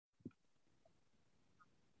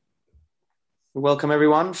Welcome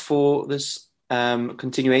everyone for this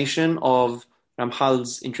continuation of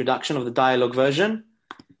Ramchal's introduction of the dialogue version.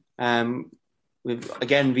 We've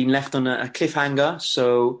again been left on a cliffhanger,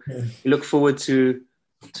 so we look forward to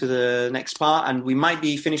the next part, and we might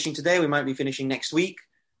be finishing today, we might be finishing next week.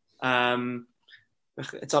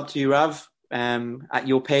 It's up to you, Rav, at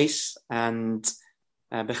your pace, and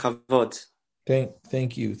bechavod.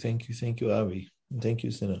 Thank you, Avi. Thank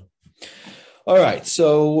you, Sina. All right,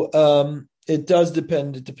 so it does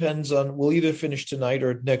depend. It depends on, we'll either finish tonight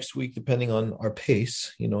or next week, depending on our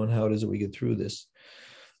pace, and how it is that we get through this.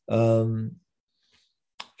 And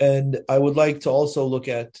I would like to also look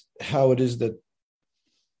at how it is that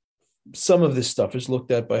some of this stuff is looked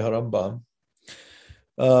at by Harambam.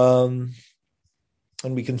 And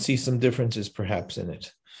we can see some differences perhaps in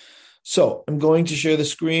it. So I'm going to share the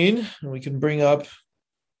screen, and we can bring up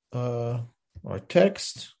our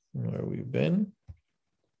text, where we've been.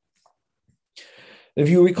 If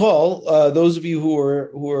you recall, those of you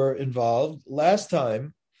who are involved, last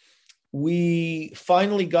time we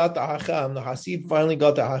finally got the Hasid finally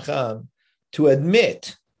got the Hacham to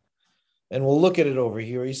admit, and we'll look at it over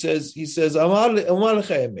here. He says, Amar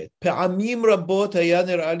lecha pe'amim rabot haya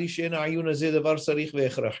nir'a li she'en ha'ayun hazeh davar sarich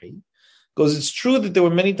ve'echrachi. Because it's true that there were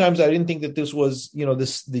many times I didn't think that this was,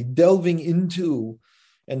 the delving into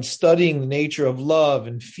and studying the nature of love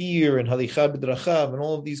and fear and halicha b'drachav and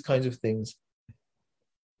all of these kinds of things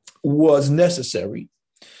was necessary,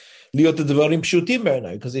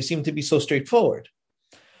 because they seem to be so straightforward.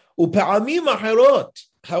 However,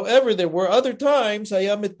 there were other times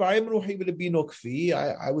I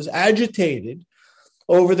was agitated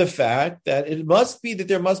over the fact that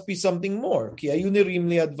there must be something more.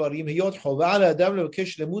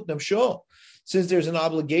 Since there's an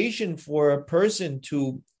obligation for a person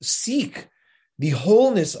to seek the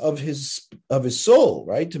wholeness of his soul,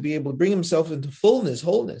 right? To be able to bring himself into wholeness,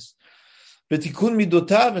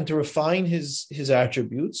 and to refine his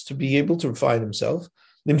attributes, to be able to refine himself,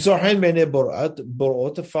 to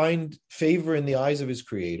find favor in the eyes of his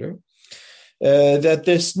creator, that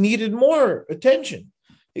this needed more attention.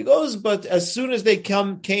 He goes, but as soon as they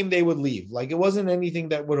came, they would leave. Like it wasn't anything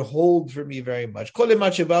that would hold for me very much. Or I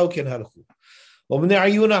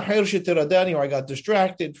got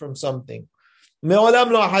distracted from something.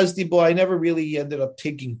 I never really ended up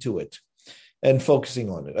taking to it and focusing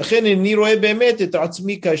on it. He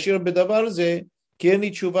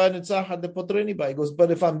goes,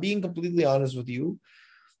 but if I'm being completely honest with you,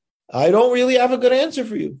 I don't really have a good answer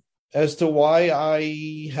for you as to why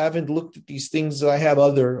I haven't looked at these things. I have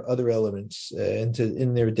other elements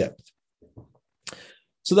in their depth.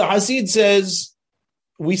 So the Hasid says,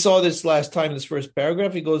 we saw this last time, this first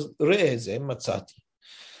paragraph. He goes, matzati.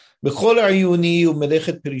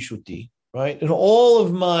 Right? In all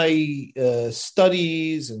of my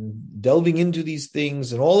studies and delving into these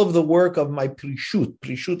things and all of the work of my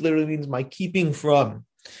prishut literally means my keeping from,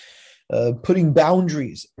 putting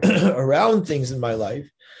boundaries around things in my life.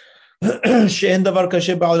 The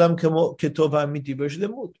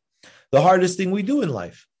hardest thing we do in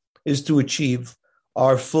life is to achieve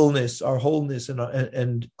our fullness, our wholeness,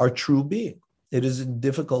 and our true being. It is a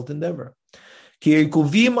difficult endeavor.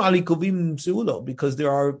 Because there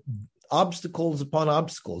are obstacles upon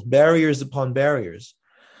obstacles, barriers upon barriers.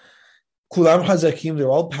 Kulam hazakim, they're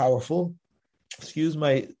all powerful. Excuse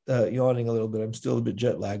my yawning a little bit. I'm still a bit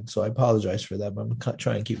jet lagged, so I apologize for that, but I'm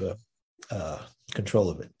trying to keep control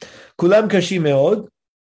of it. Kulam kashim meod,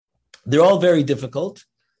 they're all very difficult.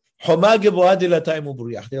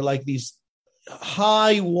 They're like these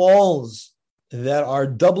high walls that are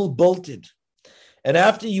double bolted. And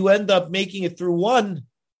after you end up making it through one,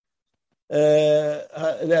 or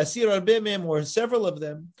several of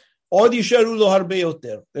them,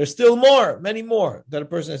 there's still more, many more that a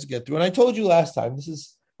person has to get through. And I told you last time, this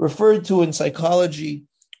is referred to in psychology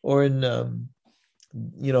or in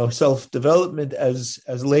self-development as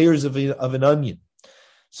layers of an onion.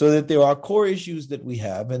 So that there are core issues that we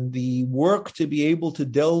have, and the work to be able to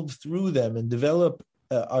delve through them and develop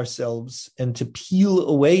ourselves and to peel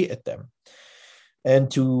away at them,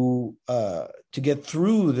 and to get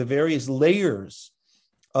through the various layers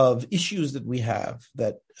of issues that we have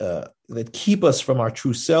that keep us from our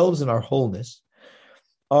true selves and our wholeness,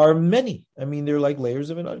 are many. I mean, they're like layers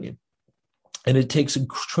of an onion. And it takes a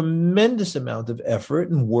tremendous amount of effort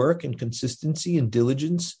and work and consistency and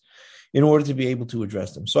diligence in order to be able to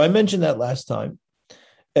address them. So I mentioned that last time,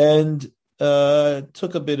 and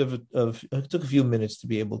took a few minutes to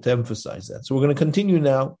be able to emphasize that. So we're going to continue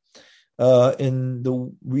now in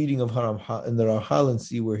the reading of the Ramchal and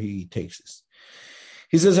see where he takes us.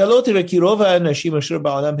 He says, here's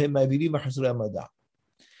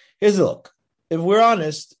a look. If we're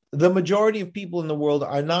honest, the majority of people in the world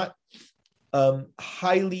are not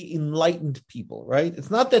highly enlightened people, right?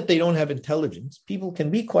 It's not that they don't have intelligence. People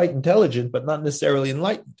can be quite intelligent, but not necessarily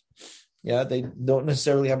enlightened. Yeah, they don't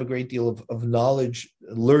necessarily have a great deal of knowledge,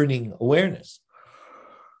 learning, awareness.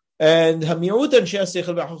 And the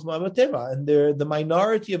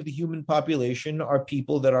minority of the human population are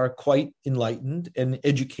people that are quite enlightened and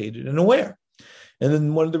educated and aware. And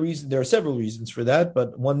then one of the reasons, there are several reasons for that,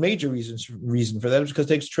 but one major reason for that is because it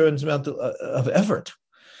takes a tremendous amount of effort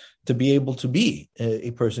to be able to be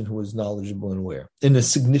a person who is knowledgeable and aware in a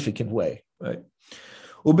significant way, right?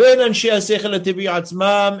 And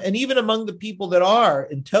even among the people that are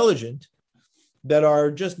intelligent, that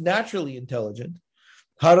are just naturally intelligent,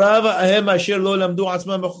 most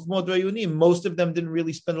of them didn't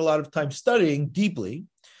really spend a lot of time studying deeply.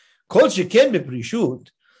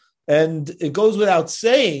 And it goes without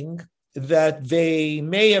saying that they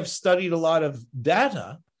may have studied a lot of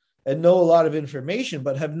data and know a lot of information,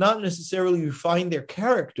 but have not necessarily refined their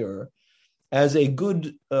character as a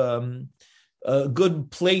good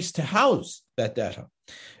place to house that data.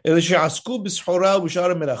 Rather,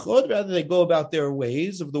 they go about their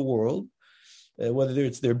ways of the world, whether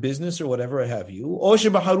it's their business or whatever have you, or they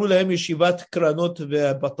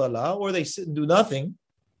sit and do nothing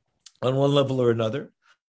on one level or another.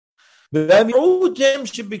 There are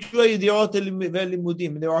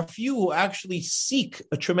few who actually seek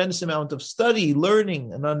a tremendous amount of study,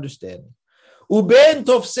 learning, and understanding. And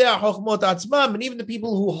even the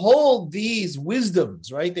people who hold these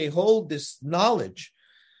wisdoms, right? They hold this knowledge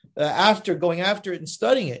after going after it and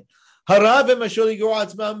studying it. Most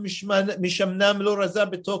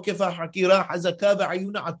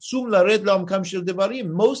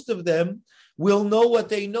of them will know what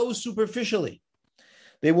they know superficially.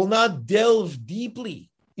 They will not delve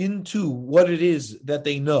deeply into what it is that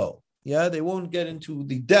they know. Yeah, they won't get into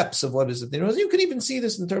the depths of what it is that they know. You can even see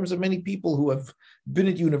this in terms of many people who have been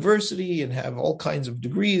at university and have all kinds of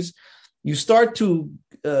degrees. You start to,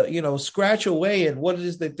 scratch away at what it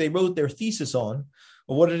is that they wrote their thesis on,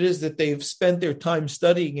 or what it is that they've spent their time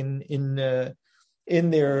studying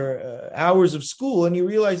in their hours of school, and you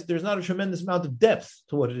realize that there's not a tremendous amount of depth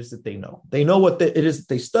to what it is that they know. They know what it is that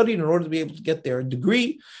they studied in order to be able to get their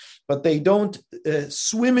degree, but they don't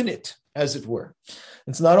swim in it, as it were.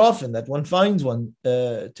 It's not often that one finds one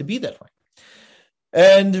to be that way.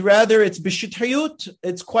 And rather, it's b'shithayut,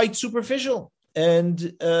 it's quite superficial, and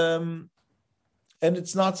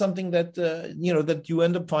it's not something that that you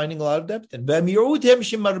end up finding a lot of depth in.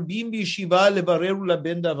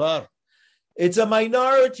 It's a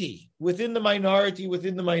minority within the minority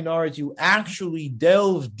who actually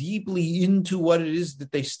delve deeply into what it is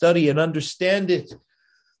that they study and understand it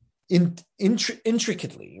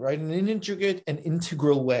intricately, right? In an intricate and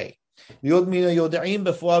integral way. They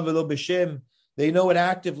know it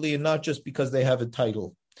actively and not just because they have a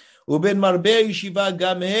title.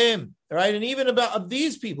 Right? And even of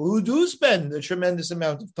these people who do spend a tremendous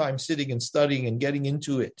amount of time sitting and studying and getting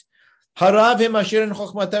into it.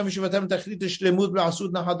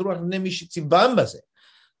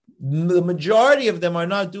 The majority of them are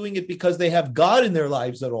not doing it because they have God in their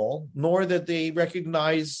lives at all, nor that they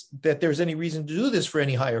recognize that there's any reason to do this for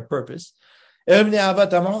any higher purpose. They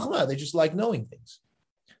just like knowing things.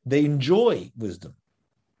 They enjoy wisdom.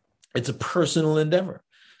 It's a personal endeavor.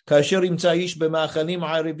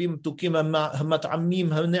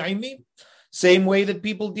 Same way that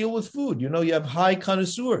people deal with food. You have high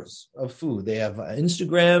connoisseurs of food. They have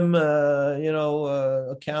Instagram,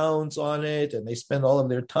 accounts on it, and they spend all of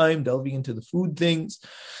their time delving into the food things.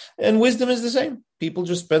 And wisdom is the same. People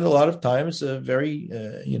just spend a lot of time. It's a very,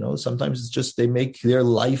 sometimes it's just they make their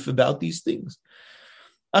life about these things.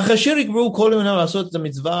 But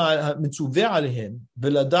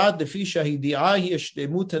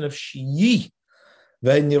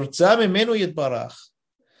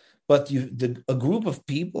a group of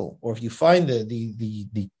people, or if you find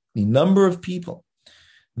the number of people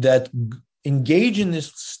that engage in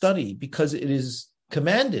this study because it is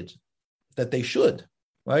commanded that they should,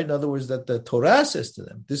 right? In other words, that the Torah says to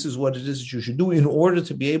them, this is what it is that you should do in order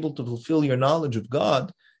to be able to fulfill your knowledge of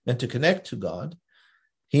God and to connect to God.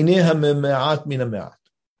 They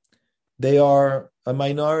are a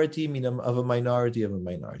minority of a minority of a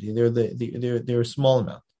minority. They're a small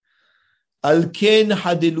amount. And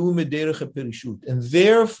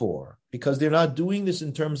therefore, because they're not doing this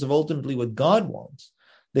in terms of ultimately what God wants,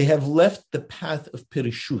 they have left the path of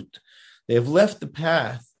perishut. They have left the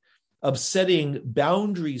path of setting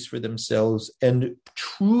boundaries for themselves and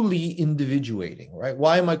truly individuating, right?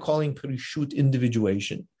 Why am I calling Perishut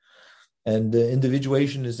individuation? And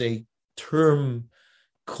individuation is a term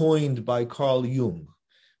coined by Carl Jung,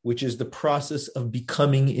 which is the process of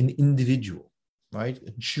becoming an individual, right?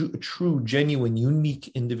 A true, genuine,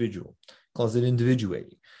 unique individual. Calls it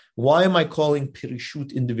individuating. Why am I calling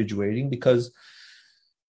Perishut individuating? Because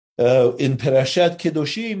in Parashat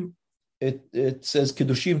Kedoshim, it says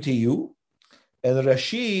Kedoshim to you, and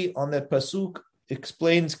Rashi on that pasuk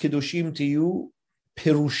explains Kedoshim to you,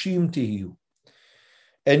 Perushim to you.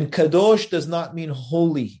 And Kadosh does not mean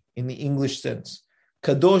holy in the English sense.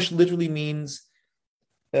 Kadosh literally means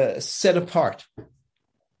set apart,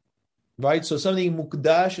 right? So something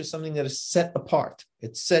mukdash is something that is set apart.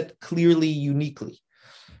 It's set clearly, uniquely.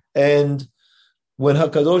 And when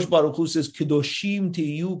HaKadosh Baruch Hu says, Kedoshim to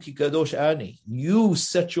you ki kadosh ani, you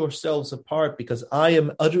set yourselves apart because I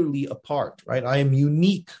am utterly apart, right? I am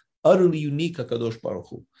unique, utterly unique, HaKadosh Baruch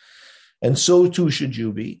Hu. And so too should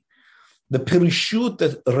you be. The Perishut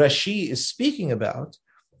that Rashi is speaking about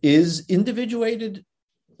is individuated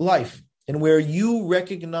life, and where you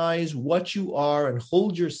recognize what you are and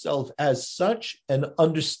hold yourself as such and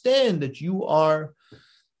understand that you are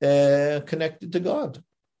connected to God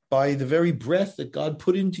by the very breath that God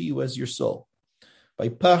put into you as your soul. By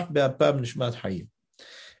Pach Be'apam Nishmat Hayim.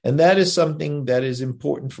 And that is something that is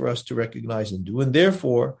important for us to recognize and do. And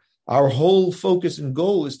therefore, our whole focus and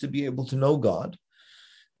goal is to be able to know God.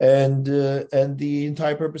 And the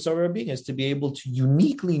entire purpose of our being is to be able to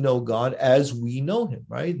uniquely know God as we know him,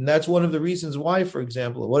 right? And that's one of the reasons why, for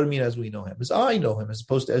example, what do I mean as we know him? Is I know him as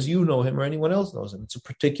opposed to as you know him or anyone else knows him. It's a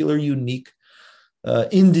particular, unique,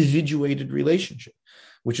 individuated relationship,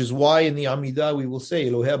 which is why in the Amidah we will say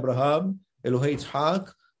Elohei Abraham, Elohei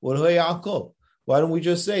Yitzhak, Elohei Yaakov. Why don't we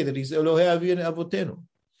just say that he's Elohei Avinu Avotenu?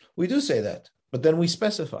 We do say that, but then we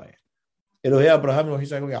specify it. Elohei Abraham, Elohei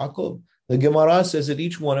Yitzhak, Elohei Yaakov. The Gemara says that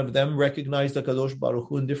each one of them recognized the Kadosh Baruch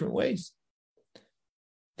Hu in different ways.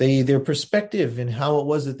 Their perspective and how it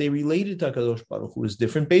was that they related to Kadosh Baruch Hu is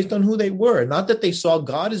different based on who they were. Not that they saw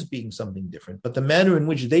God as being something different, but the manner in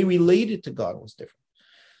which they related to God was different.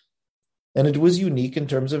 And it was unique in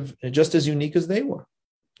terms of just as unique as they were.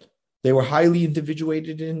 They were highly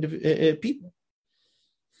individuated people.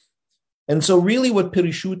 And so really what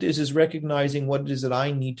Perishut is recognizing what it is that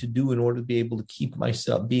I need to do in order to be able to keep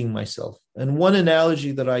myself, being myself. And one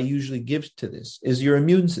analogy that I usually give to this is your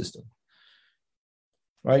immune system,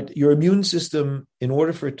 right? Your immune system, in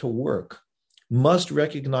order for it to work, must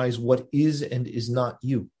recognize what is and is not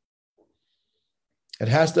you. It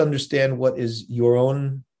has to understand what is your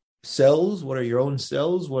own cells, what are your own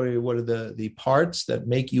cells, what are the parts that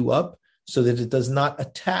make you up, so that it does not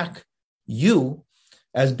attack you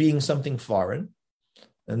as being something foreign.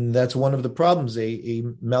 And that's one of the problems. A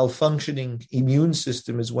malfunctioning immune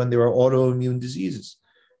system is when there are autoimmune diseases,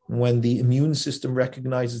 when the immune system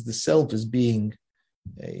recognizes the self as being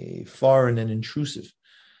a foreign and intrusive.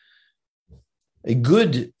 A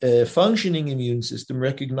good functioning immune system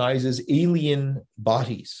recognizes alien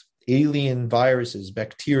bodies, alien viruses,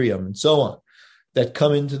 bacterium, and so on, that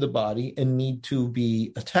come into the body and need to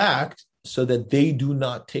be attacked so that they do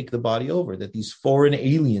not take the body over, that these foreign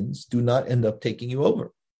aliens do not end up taking you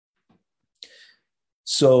over.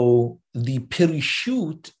 So the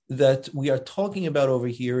Perishut that we are talking about over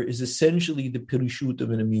here is essentially the Perishut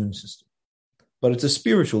of an immune system. But it's a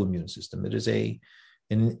spiritual immune system. It is an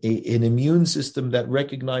immune system that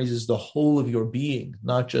recognizes the whole of your being,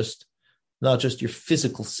 not just your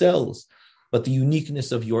physical cells, but the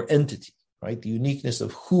uniqueness of your entity. Right, the uniqueness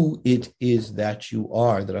of who it is that you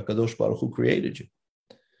are, that HaKadosh Baruch Hu created you.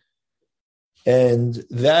 And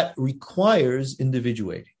that requires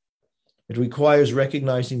individuating. It requires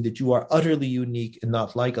recognizing that you are utterly unique and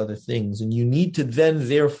not like other things. And you need to then,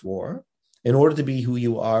 therefore, in order to be who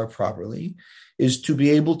you are properly, is to be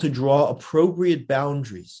able to draw appropriate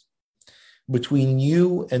boundaries between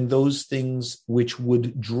you and those things which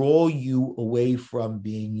would draw you away from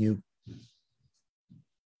being you.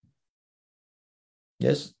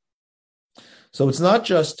 Yes. So it's not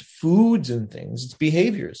just foods and things, it's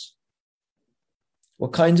behaviors.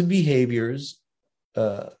 What kinds of behaviors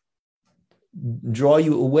draw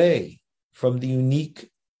you away from the unique,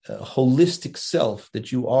 holistic self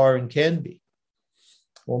that you are and can be?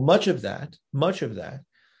 Well, much of that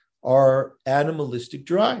are animalistic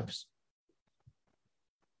drives.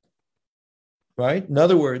 Right? In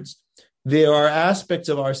other words, there are aspects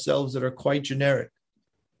of ourselves that are quite generic.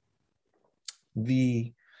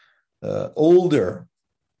 The older,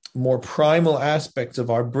 more primal aspects of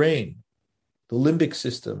our brain, the limbic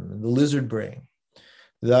system and the lizard brain,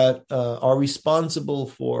 that are responsible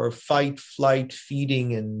for fight, flight,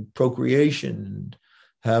 feeding, and procreation, and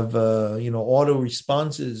have auto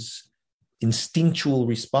responses, instinctual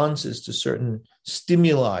responses to certain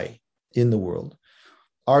stimuli in the world,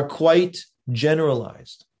 are quite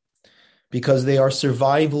generalized because they are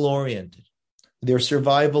survival oriented. They're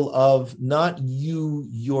survival of not you,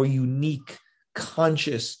 your unique,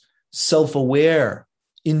 conscious, self-aware,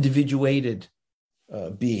 individuated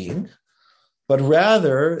being, but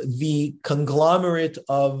rather the conglomerate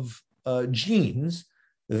of genes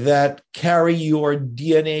that carry your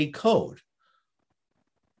DNA code.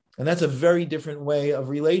 And that's a very different way of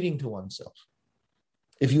relating to oneself.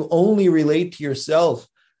 If you only relate to yourself,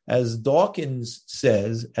 as Dawkins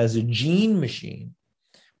says, as a gene machine,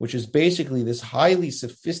 which is basically this highly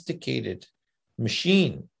sophisticated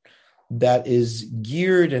machine that is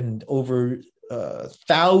geared and over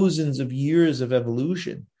thousands of years of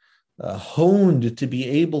evolution, honed to be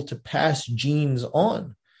able to pass genes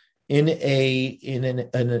on in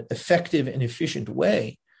an effective and efficient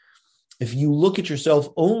way. If you look at yourself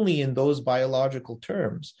only in those biological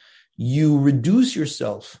terms, you reduce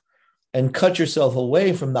yourself and cut yourself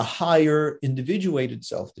away from the higher individuated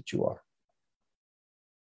self that you are.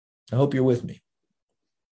 I hope you're with me.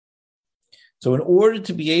 So in order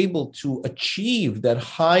to be able to achieve that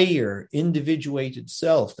higher individuated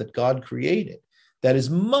self that God created, that is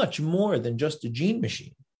much more than just a gene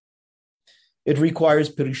machine, it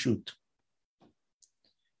requires perishut.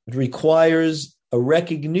 It requires a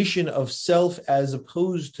recognition of self as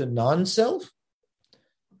opposed to non-self.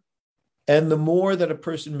 And the more that a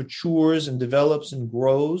person matures and develops and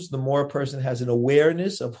grows, the more a person has an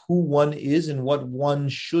awareness of who one is and what one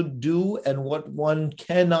should do and what one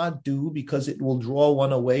cannot do, because it will draw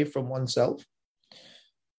one away from oneself.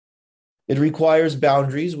 It requires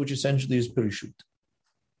boundaries, which essentially is perishut.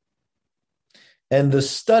 And the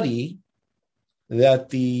study that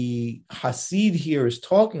the Hasid here is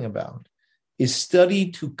talking about is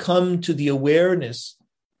study to come to the awareness,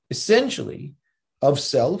 essentially, of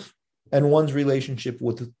self and one's relationship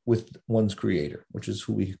with one's creator, which is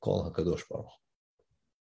who we call HaKadosh Baruch.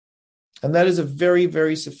 And that is a very,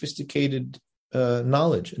 very sophisticated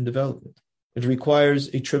knowledge and development. It requires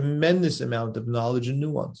a tremendous amount of knowledge and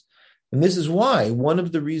nuance. And this is why one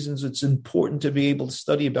of the reasons it's important to be able to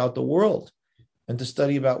study about the world and to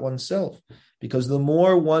study about oneself, because the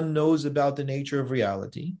more one knows about the nature of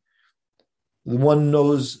reality, the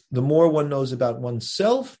more one knows about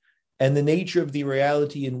oneself and the nature of the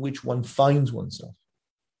reality in which one finds oneself.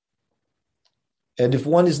 And if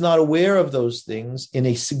one is not aware of those things in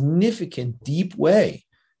a significant, deep way,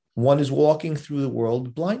 one is walking through the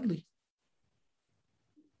world blindly.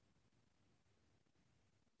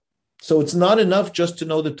 So it's not enough just to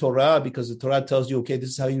know the Torah, because the Torah tells you, okay, this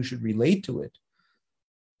is how you should relate to it.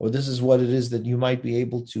 Or this is what it is that you might be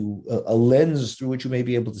able to, a lens through which you may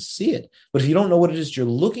be able to see it. But if you don't know what it is you're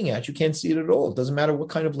looking at, you can't see it at all. It doesn't matter what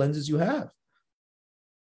kind of lenses you have.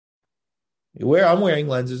 I'm wearing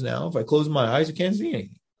lenses now. If I close my eyes, I can't see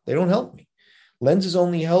anything. They don't help me. Lenses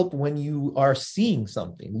only help when you are seeing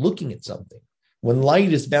something, looking at something, when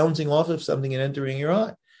light is bouncing off of something and entering your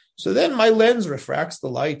eye. So then my lens refracts the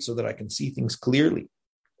light so that I can see things clearly.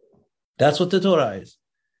 That's what the Torah is.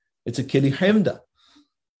 It's a keli hemda.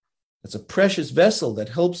 It's a precious vessel that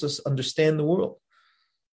helps us understand the world,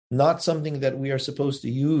 not something that we are supposed to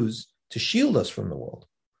use to shield us from the world.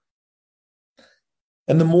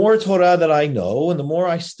 And the more Torah that I know and the more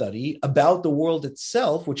I study about the world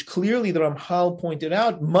itself, which clearly the Ramchal pointed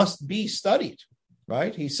out must be studied,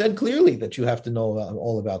 right? He said clearly that you have to know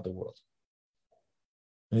all about the world.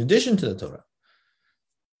 In addition to the Torah,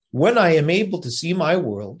 when I am able to see my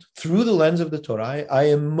world through the lens of the Torah, I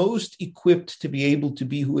am most equipped to be able to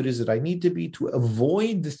be who it is that I need to be, to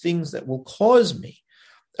avoid the things that will cause me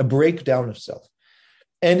a breakdown of self.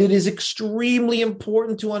 And it is extremely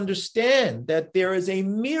important to understand that there is a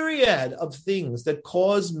myriad of things that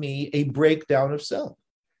cause me a breakdown of self.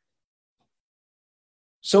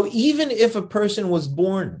 So even if a person was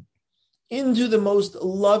born into the most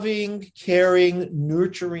loving, caring,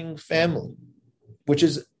 nurturing family, which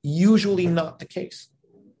is usually not the case.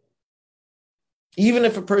 Even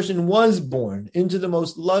if a person was born into the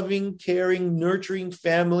most loving, caring, nurturing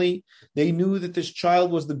family, they knew that this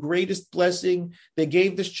child was the greatest blessing. They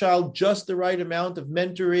gave this child just the right amount of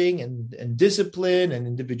mentoring and discipline and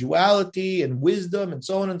individuality and wisdom and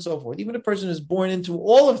so on and so forth. Even if a person is born into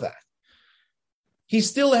all of that, he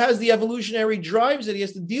still has the evolutionary drives that he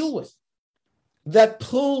has to deal with that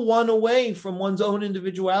pull one away from one's own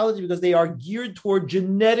individuality, because they are geared toward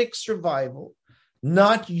genetic survival,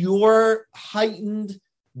 not your heightened,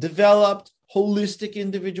 developed, holistic,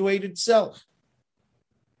 individuated self.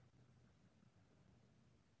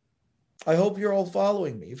 I hope you're all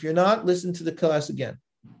following me. If you're not, listen to the class again.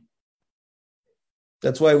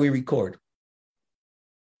 That's why we record.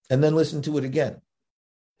 And then listen to it again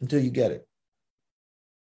until you get it.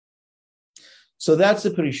 So that's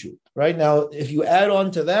the Parishut. Right now, if you add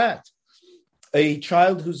on to that, a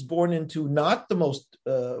child who's born into not the most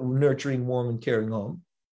nurturing, warm, and caring home,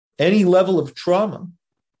 any level of trauma,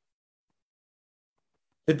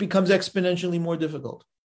 it becomes exponentially more difficult.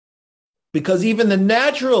 Because even the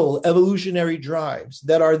natural evolutionary drives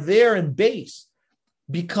that are there in base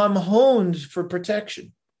become honed for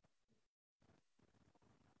protection.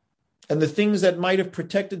 And the things that might have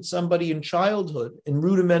protected somebody in childhood in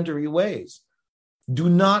rudimentary ways do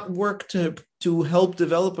not work to help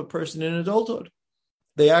develop a person in adulthood.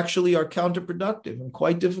 They actually are counterproductive and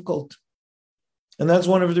quite difficult. And that's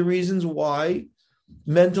one of the reasons why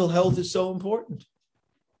mental health is so important.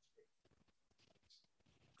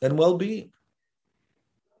 And well-being.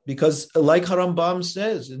 Because like Harambam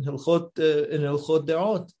says in Hilchot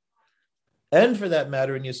De'ot, and for that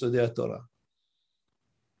matter in Yesodei Torah,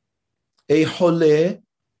 a Holeh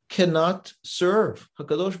cannot serve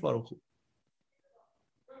HaKadosh Baruch Hu.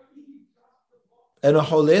 And a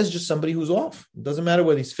Holeh is just somebody who's off. It doesn't matter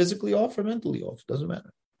whether he's physically off or mentally off. It doesn't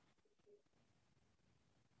matter.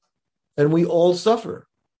 And we all suffer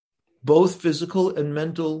both physical and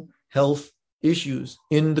mental health issues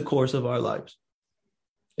in the course of our lives.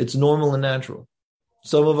 It's normal and natural.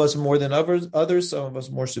 Some of us more than others, some of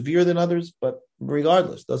us more severe than others, but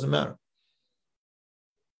regardless, doesn't matter.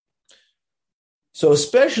 So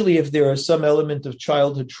especially if there is some element of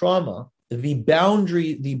childhood trauma, the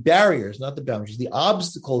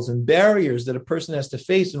obstacles and barriers that a person has to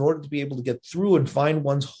face in order to be able to get through and find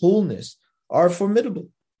one's wholeness are formidable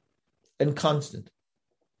and constant.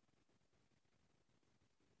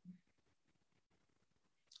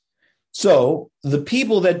 So the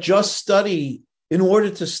people that just study in order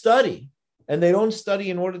to study, and they don't study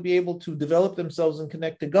in order to be able to develop themselves and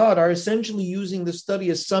connect to God, are essentially using the study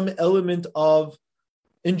as some element of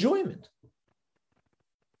enjoyment.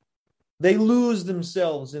 They lose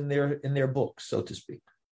themselves in their books, so to speak.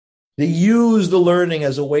 They use the learning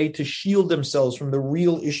as a way to shield themselves from the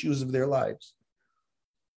real issues of their lives.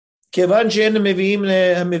 Since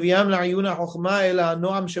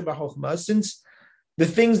the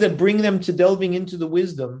things that bring them to delving into the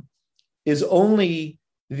wisdom is only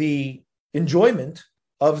the enjoyment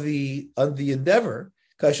of the endeavor,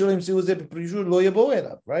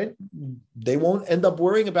 right? They won't end up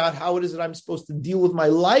worrying about how it is that I'm supposed to deal with my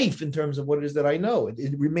life in terms of what it is that I know.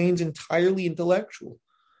 It remains entirely intellectual.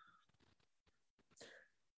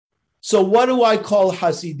 So what do I call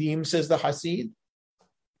Hasidim, says the Hasid?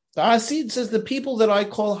 The Hasid says the people that I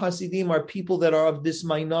call Hasidim are people that are of this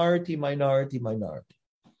minority. That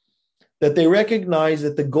they recognize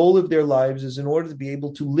that the goal of their lives is in order to be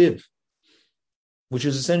able to live, which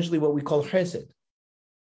is essentially what we call Chesed.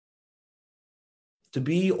 To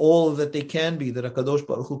be all that they can be, that HaKadosh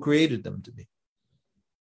Baruch Hu created them to be.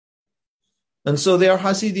 And so they are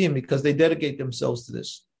Hasidim because they dedicate themselves to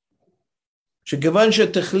this. Because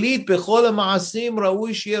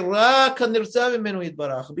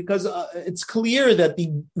it's clear that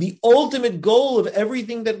the ultimate goal of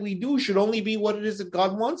everything that we do should only be what it is that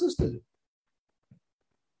God wants us to do.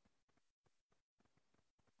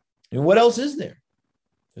 And what else is there?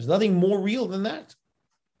 There's nothing more real than that.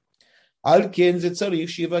 So the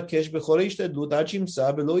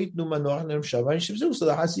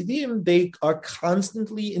Hasidim, they are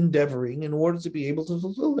constantly endeavoring in order to be able to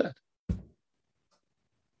fulfill that.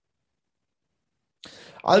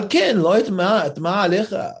 I'm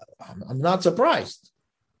not surprised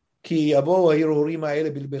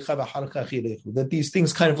that these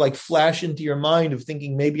things kind of like flash into your mind of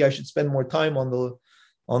thinking maybe I should spend more time on the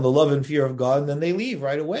love and fear of God, and then they leave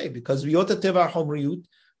right away because right?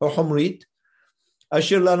 I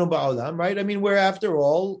mean, we're after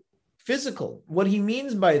all physical. What he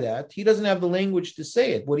means by that, he doesn't have the language to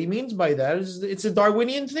say it. What he means by that is it's a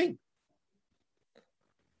Darwinian thing.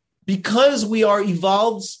 Because we are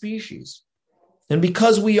evolved species, and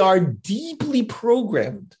because we are deeply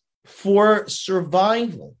programmed for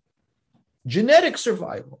survival, genetic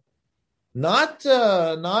survival, not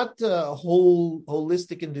whole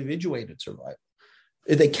holistic individuated survival.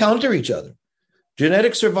 They counter each other.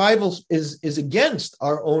 Genetic survival is against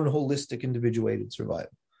our own holistic individuated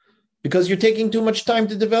survival because you're taking too much time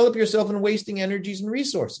to develop yourself and wasting energies and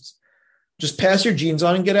resources. Just pass your genes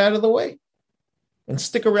on and get out of the way. And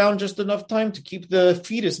stick around just enough time to keep the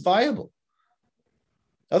fetus viable.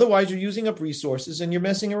 Otherwise, you're using up resources and you're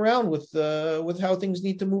messing around with how things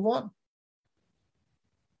need to move on.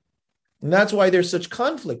 And that's why there's such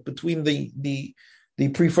conflict between the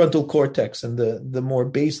prefrontal cortex and the more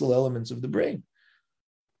basal elements of the brain.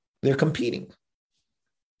 They're competing.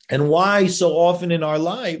 And why so often in our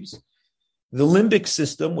lives, the limbic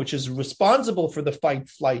system, which is responsible for the fight,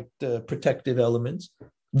 flight, protective elements,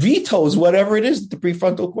 vetoes whatever it is that the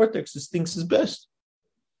prefrontal cortex thinks is best.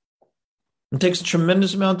 It takes a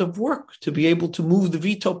tremendous amount of work to be able to move the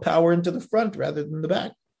veto power into the front rather than the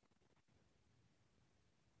back.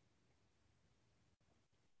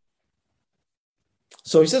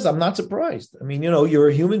 So he says, I'm not surprised. I mean, you're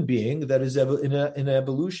a human being that is in an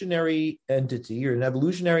evolutionary entity, you're an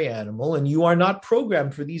evolutionary animal, and you are not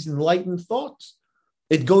programmed for these enlightened thoughts.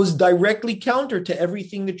 It goes directly counter to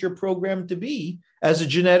everything that you're programmed to be as a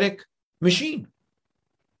genetic machine.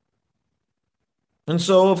 And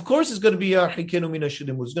so, of course, it's going to be a hikenu mina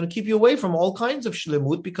shlimut. It's going to keep you away from all kinds of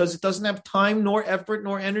shlimut because it doesn't have time, nor effort,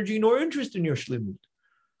 nor energy, nor interest in your shlimut.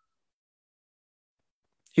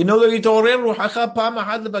 I mean,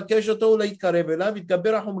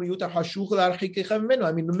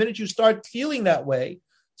 the minute you start feeling that way,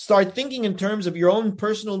 start thinking in terms of your own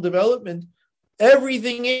personal development,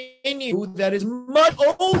 everything in you that is much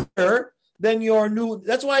older than your new.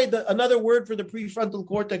 That's why another word for the prefrontal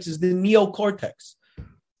cortex is the neocortex.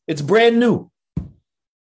 It's brand new.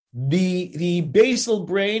 The basal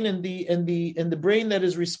brain and the brain that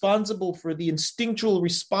is responsible for the instinctual,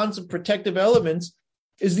 responsive, protective elements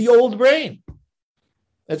is the old brain.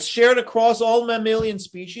 It's shared across all mammalian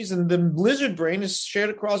species, and the lizard brain is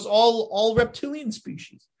shared across all reptilian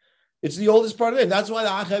species. It's the oldest part of it. That's why the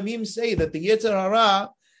Achamim say that the Yetzer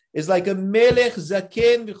Hara is like a melech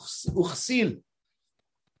zaken uchsil.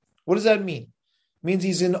 What does that mean? It means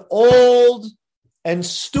he's an old and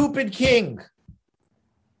stupid king.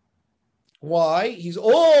 Why? He's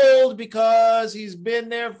old because he's been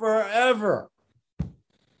there forever.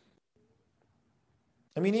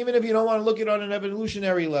 I mean, even if you don't want to look at it on an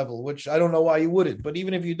evolutionary level, which I don't know why you wouldn't, but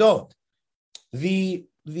even if you don't, the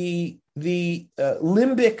limbic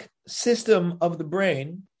system of the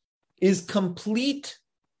brain is completely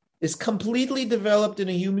developed in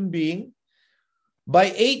a human being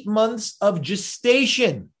by 8 months of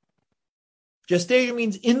gestation. Gestation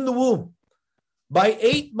means in the womb. By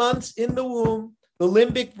 8 months in the womb, the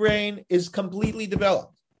limbic brain is completely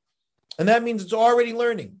developed. And that means it's already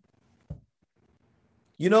learning.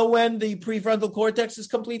 You know when the prefrontal cortex is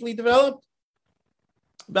completely developed?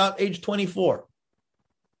 About age 24,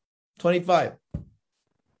 25.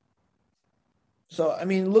 So, I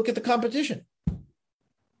mean, look at the competition.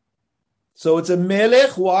 So it's a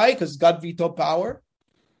melech. Why? Because it's got veto power.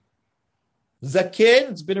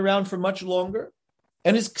 Zaken, it's been around for much longer.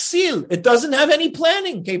 And it's ksil. It doesn't have any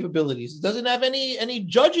planning capabilities. It doesn't have any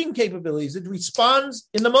judging capabilities. It responds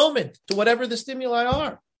in the moment to whatever the stimuli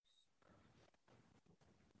are.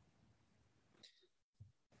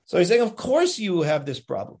 So he's saying, of course you have this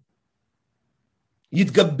problem.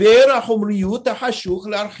 It'll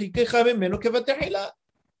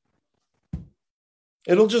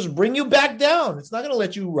just bring you back down. It's not going to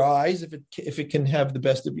let you rise if it can have the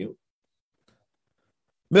best of you.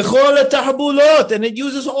 And it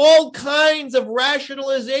uses all kinds of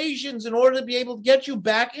rationalizations in order to be able to get you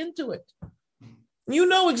back into it. You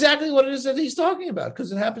know exactly what it is that he's talking about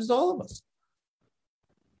because it happens to all of us.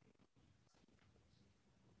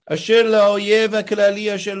 Right?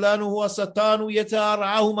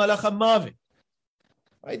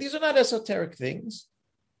 These are not esoteric things.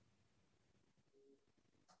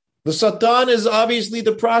 The Satan is obviously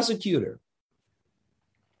the prosecutor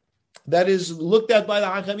that is looked at by the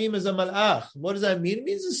Achamim as a malach. What does that mean? It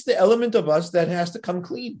means it's the element of us that has to come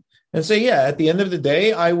clean and say, yeah, at the end of the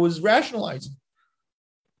day, I was rationalizing.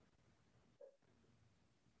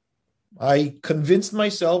 I convinced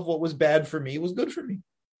myself what was bad for me was good for me.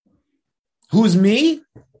 Who's me?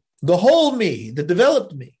 The whole me, the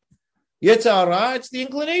developed me. Yetzer Hara, it's the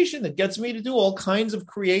inclination that gets me to do all kinds of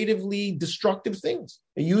creatively destructive things.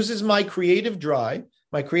 It uses my creative drive,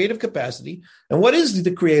 my creative capacity. And what is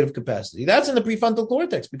the creative capacity? That's in the prefrontal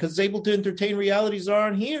cortex because it's able to entertain realities that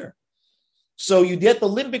aren't here. So you get the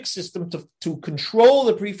limbic system to control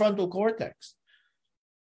the prefrontal cortex.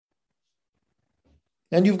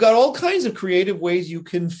 And you've got all kinds of creative ways you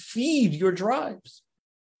can feed your drives.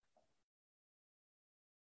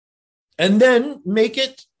 And then make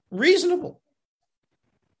it reasonable.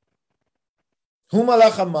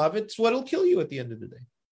 It's what'll kill you at the end of the day.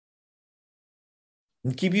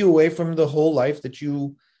 And keep you away from the whole life that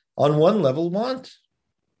you, on one level, want.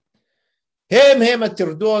 These,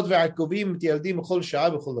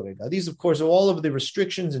 of course, are all of the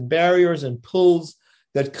restrictions and barriers and pulls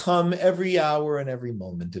that come every hour and every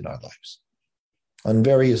moment in our lives on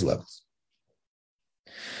various levels.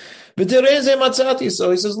 So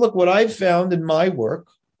he says, look, what I've found in my work,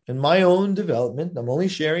 in my own development, I'm only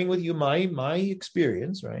sharing with you my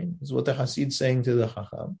experience, right? This is what the Hasid is saying to the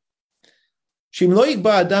Chacham.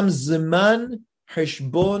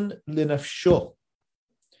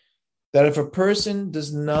 That if a person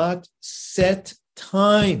does not set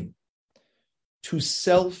time to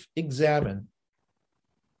self-examine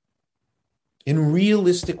in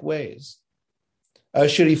realistic ways, that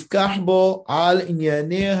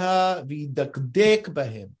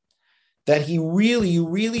he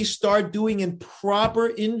really start doing in proper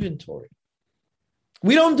inventory.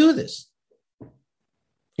 We don't do this.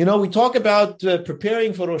 We talk about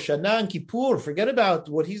preparing for Rosh Hashanah and Kippur. Forget about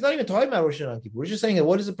what he's not even talking about Rosh Hashanah and Kippur. He's just saying,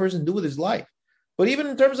 what does a person do with his life? But even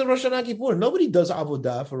in terms of Rosh Hashanah and Kippur, nobody does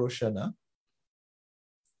avodah for Rosh Hashanah.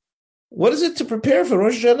 What is it to prepare for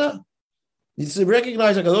Rosh Hashanah? It's to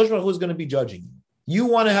recognize that HaKadosh Baruch Hu is going to be judging you. You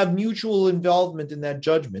want to have mutual involvement in that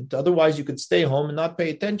judgment. Otherwise, you could stay home and not pay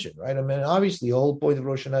attention, right? I mean, obviously, the whole point of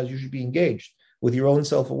Rosh Hashanah is you should be engaged with your own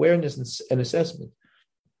self-awareness and assessment.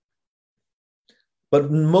 But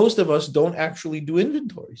most of us don't actually do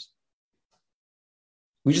inventories.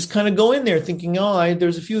 We just kind of go in there thinking,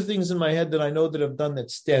 there's a few things in my head that I know that I've done that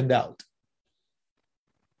stand out.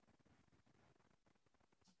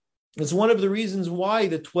 It's one of the reasons why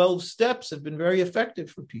the 12 steps have been very effective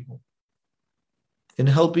for people in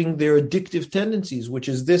helping their addictive tendencies, which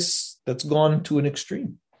is this that's gone to an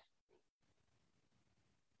extreme.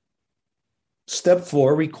 Step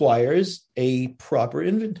 4 requires a proper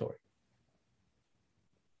inventory.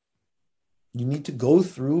 You need to go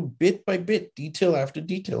through bit by bit, detail after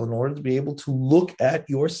detail, in order to be able to look at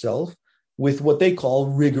yourself with what they call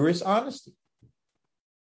rigorous honesty.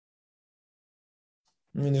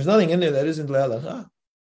 I mean, there's nothing in there that isn't le'alacha.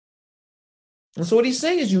 And so what he's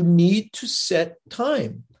saying is you need to set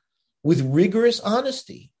time with rigorous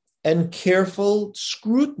honesty and careful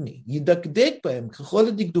scrutiny. The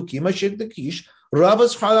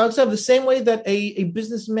same way that a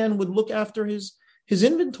businessman would look after his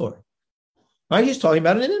inventory. Right? He's talking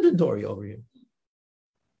about an inventory over here.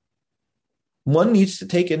 One needs to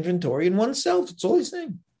take inventory in oneself. That's all he's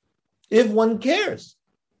saying. If one cares.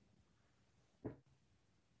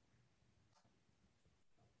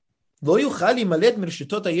 You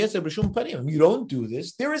don't do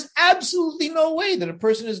this. There is absolutely no way that a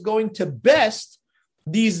person is going to best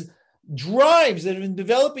these drives that have been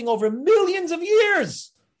developing over millions of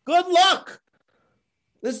years. Good luck.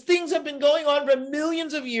 These things have been going on for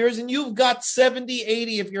millions of years, and you've got 70,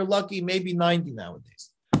 80, if you're lucky, maybe 90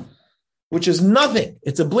 nowadays, which is nothing.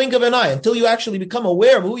 It's a blink of an eye until you actually become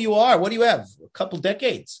aware of who you are. What do you have? A couple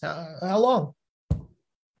decades. How long?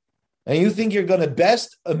 And you think you're going to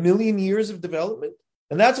best a million years of development?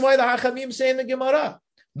 And that's why the Hachamim say in the Gemara,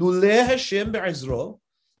 Luleh Hashem be'ezro,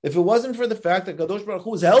 if it wasn't for the fact that Kadosh Baruch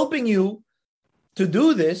Hu is helping you to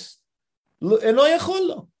do this, you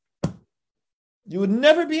would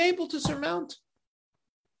never be able to surmount.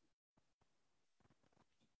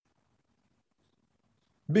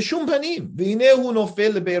 Bishum panim, v'inehu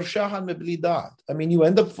nofel lebe'er shahan mebli da'at. I mean, you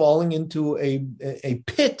end up falling into a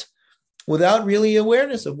pit without really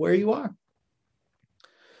awareness of where you are.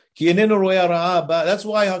 That's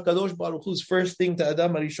why HaKadosh Baruch Hu's first thing to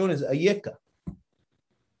Adam HaRishon is ayeka.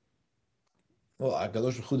 Well, HaKadosh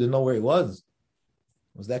Baruch Hu didn't know where he was.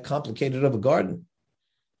 It was that complicated of a garden.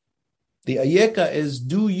 The ayeka is,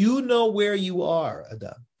 do you know where you are,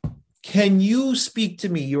 Adam? Can you speak to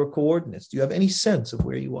me your coordinates? Do you have any sense of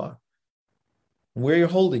where you are and where you're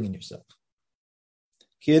holding in yourself?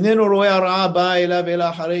 When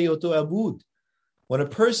a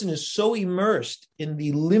person is so immersed in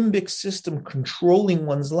the limbic system controlling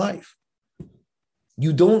one's life,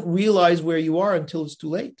 you don't realize where you are until it's too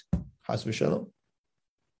late. Has v'shalom.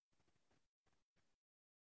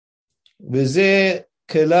 V'zeh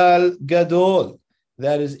kelal gadol.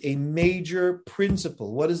 That is a major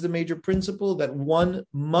principle. What is the major principle? That one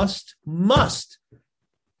must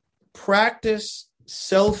practice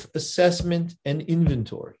self-assessment and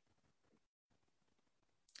inventory.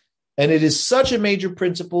 And it is such a major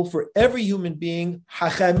principle for every human being.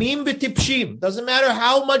 Hachamim v'tipshim. Doesn't matter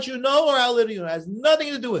how much you know or how little you know. It has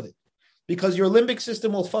nothing to do with it. Because your limbic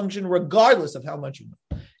system will function regardless of how much you know.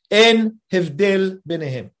 En hevdel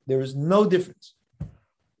benehem. There is no difference.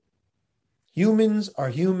 Humans are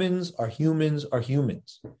humans are humans are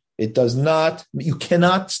humans. It does not, you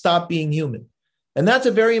cannot stop being human. And that's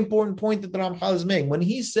a very important point that the Ramchal is making. When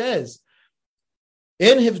he says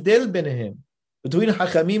En hivdel benehem, between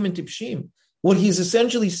hachamim and tipshim. What he's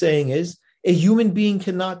essentially saying is a human being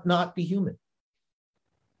cannot not be human.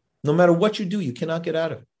 No matter what you do, you cannot get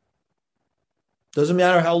out of it. Doesn't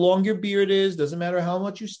matter how long your beard is. Doesn't matter how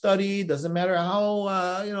much you study. Doesn't matter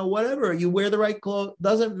how, whatever. You wear the right clothes.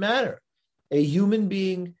 Doesn't matter. A human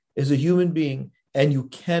being is a human being, and you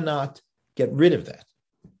cannot get rid of that.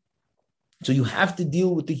 So you have to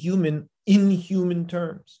deal with the human in human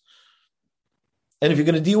terms. And if you're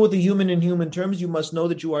going to deal with the human in human terms, you must know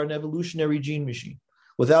that you are an evolutionary gene machine.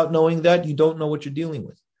 Without knowing that, you don't know what you're dealing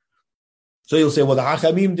with. So you'll say, well, the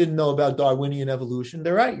Hachamim didn't know about Darwinian evolution.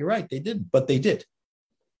 They're right. You're right. They didn't, but they did.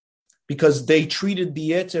 Because they treated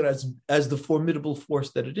the Yetzer as the formidable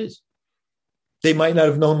force that it is. They might not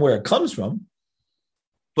have known where it comes from,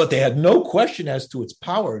 but they had no question as to its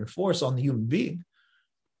power and force on the human being.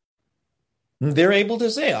 And they're able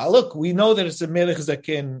to say, look, we know that it's a Melech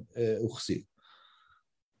Zaken Uchsi.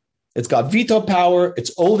 It's got veto power,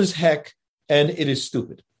 it's old as heck, and it is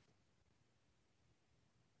stupid.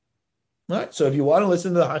 All right, so if you want to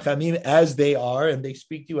listen to the Hachamim as they are, and they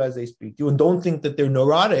speak to you as they speak to you, and don't think that they're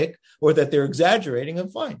neurotic or that they're exaggerating, then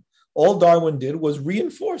fine. All Darwin did was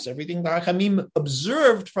reinforce everything the Hachamim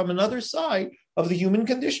observed from another side of the human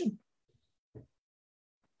condition.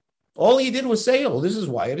 All he did was say, this is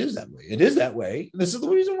why it is that way. It is that way. This is the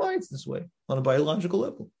reason why it's this way on a biological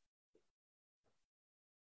level.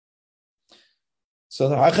 So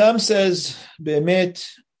the Hacham says, Be'emet,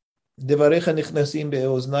 Devarecha nichnasim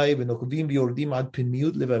be'oznai v'nochdim v'yordim ad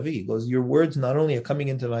pinmiut levavi. He goes, your words not only are coming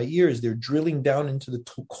into my ears, they're drilling down into the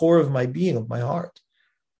core of my being, of my heart.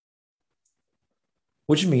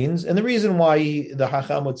 Which means, and the reason why the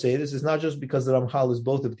Hacham would say this is not just because the Ramchal is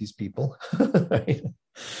both of these people, right?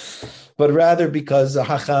 But rather because the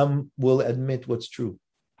Hacham will admit what's true.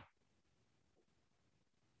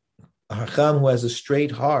 A Hacham who has a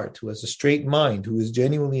straight heart, who has a straight mind, who is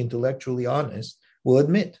genuinely intellectually honest, will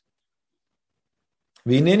admit.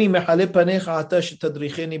 He goes,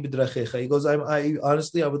 I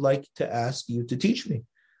honestly, I would like to ask you to teach me,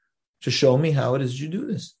 to show me how it is you do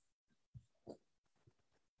this.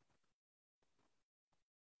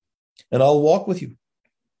 And I'll walk with you.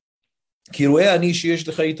 Because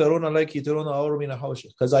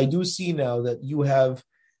I do see now that you have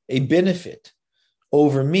a benefit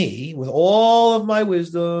over me with all of my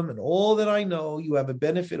wisdom and all that I know. You have a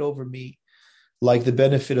benefit over me like the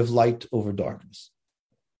benefit of light over darkness.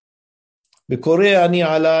 And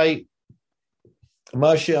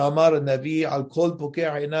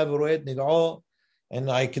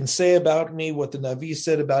I can say about me what the Navi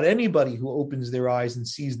said about anybody who opens their eyes and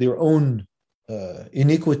sees their own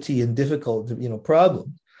iniquity and difficult,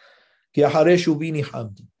 problem. That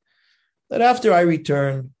after I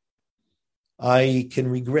return, I can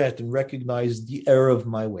regret and recognize the error of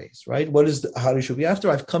my ways, right? What is the Harishubi?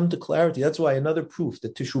 After I've come to clarity, that's why another proof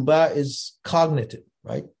that Teshubah is cognitive,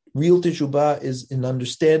 right? Real Teshubah is an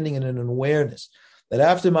understanding and an awareness. That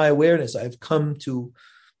after my awareness, I've come to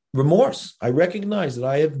remorse. I recognize that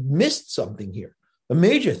I have missed something here, a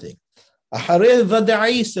major thing. And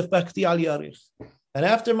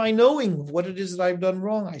after my knowing of what it is that I've done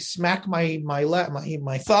wrong, I smack my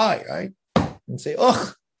thigh, right? And say,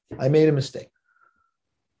 I made a mistake.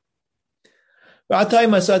 He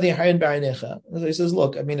says,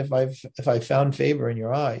 look, if I've found favor in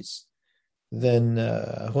your eyes, then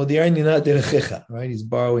right? He's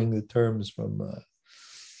borrowing the terms from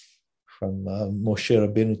Moshe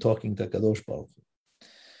Rabbeinu talking to Kadosh Baruch Hu.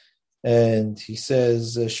 And he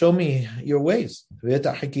says, show me your ways.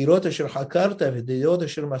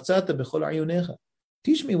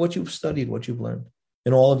 Teach me what you've studied, what you've learned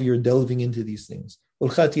in all of your delving into these things.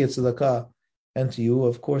 And to you,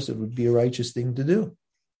 of course, it would be a righteous thing to do.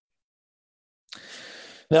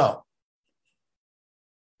 Now,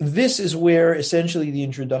 this is where essentially the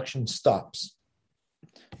introduction stops.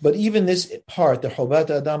 But even this part, the Hubat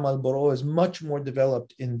Adam al-Baro, is much more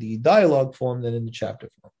developed in the dialogue form than in the chapter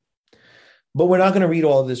form. But we're not going to read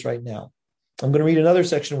all of this right now. I'm going to read another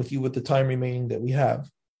section with you with the time remaining that we have.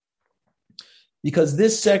 Because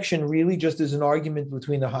this section really just is an argument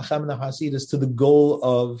between the Hacham and the Hasid as to the goal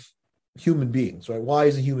of human beings, right? Why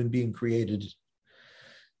is a human being created?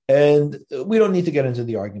 And we don't need to get into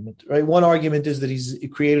the argument, right? One argument is that he's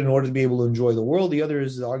created in order to be able to enjoy the world. The other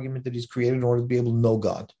is the argument that he's created in order to be able to know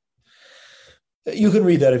God. You can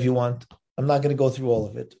read that if you want. I'm not going to go through all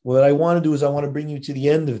of it. What I want to do is I want to bring you to the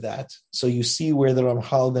end of that so you see where the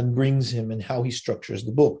Ramchal then brings him and how he structures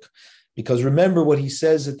the book. Because remember what he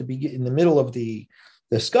says at the beginning, in the middle of the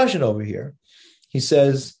discussion over here. He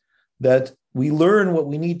says that we learn what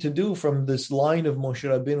we need to do from this line of Moshe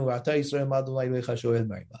Rabbeinu, V'ata Yisrael Adonai Lecha Shoel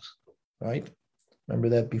Ma'imach. Right? Remember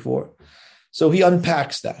that before? So he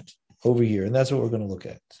unpacks that over here, and that's what we're going to look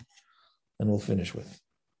at. And we'll finish with.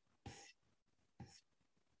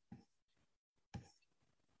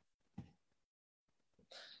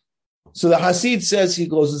 So the Hasid says, he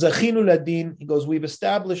goes, Zachinu ladin, he goes, we've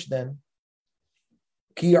established then,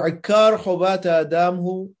 Ki ikar chovat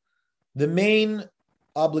ha'adam, the main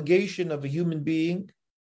obligation of a human being,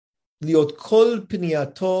 liot kol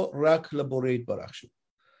pniyato rak laboreit barach,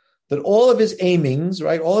 that all of his aimings,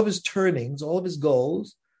 right, all of his turnings, all of his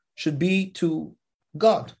goals should be to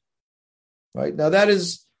God. Right? Now that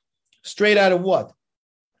is straight out of what?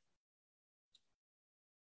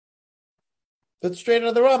 That's straight out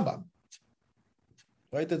of the Rambam.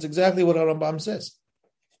 Right? That's exactly what our Rambam says.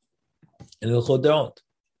 In Hilchot Da'ot,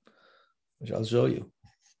 which I'll show you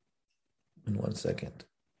in 1 second.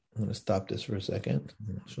 I'm going to stop this for a second.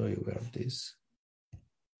 I'll show you where it is.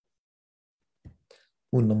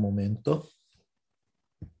 Un momento.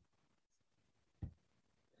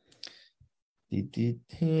 There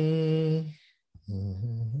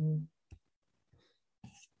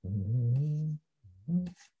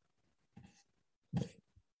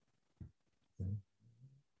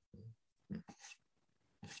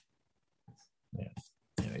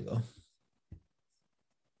we go.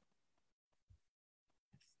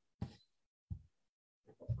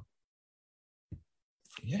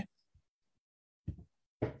 Yeah.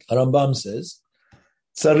 Rambam says,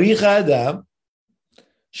 "Tzarich Adam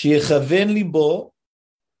sheyechaven libo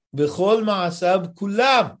v'chol ma'asav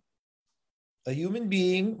kulam." A human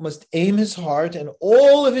being must aim his heart and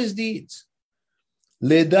all of his deeds.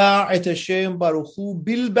 Leda et Hashem baruch hu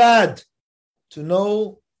bilbad, to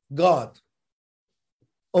know God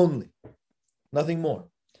only, nothing more.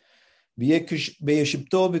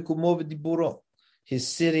 Beyeshibto v'kumo v'diburo, his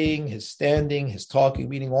sitting, his standing, his talking,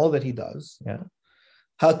 meaning all that he does. Yeah.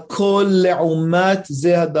 Hakol le'umat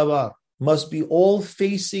zeh hadavar, must be all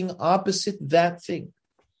facing opposite that thing.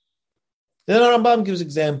 Then Rambam gives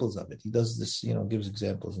examples of it. He does this, gives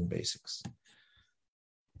examples in basics.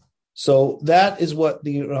 So that is what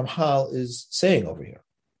the Ramchal is saying over here.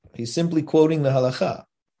 He's simply quoting the halakha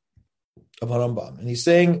of Rambam. And he's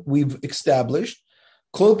saying, we've established,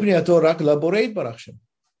 Kol pniyato rak laboreit barach Shem.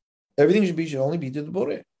 Everything should only be to the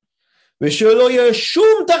Borei. There should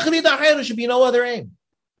be no other aim,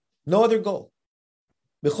 no other goal.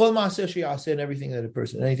 B'chol ma'aseh she'aseh, and anything a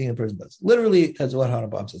person does. Literally, as what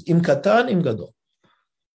Rambam says, im katan, im gadol.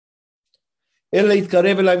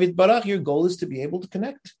 Your goal is to be able to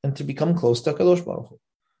connect and to become close to HaKadosh Baruch Hu.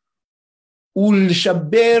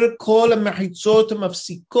 Ul'shaber kol ha'mechitzot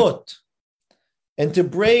ha'mafsikot, and to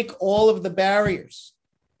break all of the barriers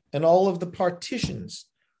and all of the partitions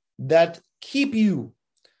that keep you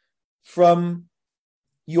from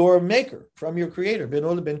your maker, from your creator.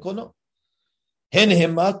 Beno leben kono.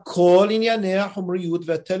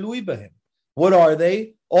 What are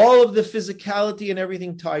they? All of the physicality and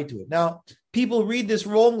everything tied to it. Now, people read this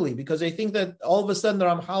wrongly because they think that all of a sudden the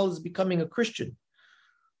Ramchal is becoming a Christian.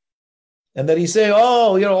 And that he's saying,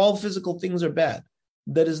 all physical things are bad.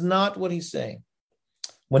 That is not what he's saying.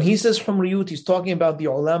 When he says humriyut, he's talking about the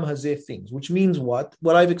olam hazeh things, which means what?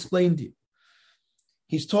 What I've explained to you.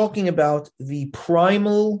 He's talking about the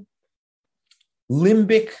primal,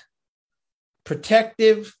 limbic,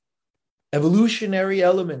 protective, evolutionary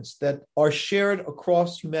elements that are shared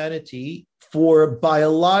across humanity for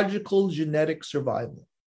biological genetic survival.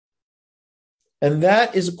 And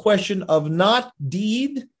that is a question of not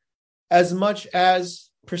deed as much as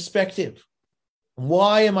perspective.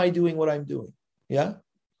 Why am I doing what I'm doing? Yeah?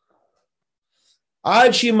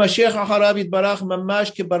 Right? So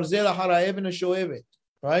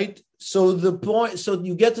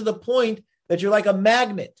you get to the point that you're like a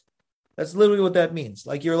magnet. That's literally what that means.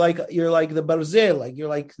 Like you're like the barzel, like you're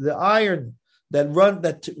like the iron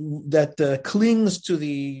that clings to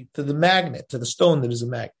the magnet, to the stone that is a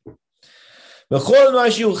magnet.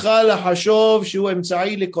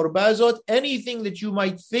 Anything that you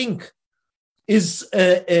might think is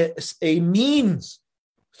a means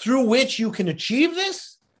through which you can achieve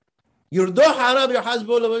this, you run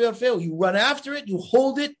after it, you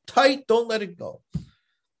hold it tight, don't let it go.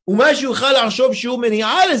 And whatever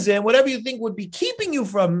you think would be keeping you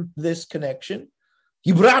from this connection,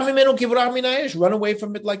 run away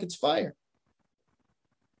from it like it's fire.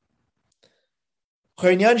 As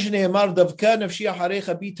it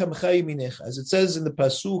says in the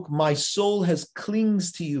Pasuk, my soul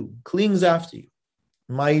clings to you, clings after you.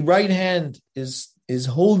 My right hand is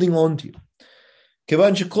holding on to you.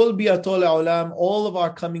 All of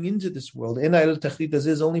our coming into this world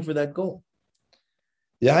is only for that goal.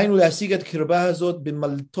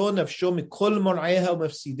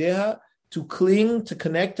 To cling, to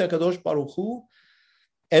connect to HaKadosh Baruch Hu,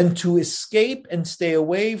 and to escape and stay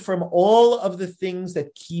away from all of the things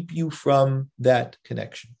that keep you from that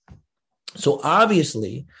connection. So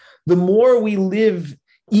obviously, the more we live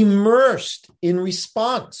immersed in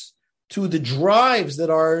response to the drives that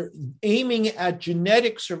are aiming at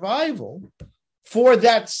genetic survival for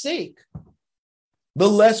that sake, the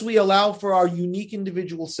less we allow for our unique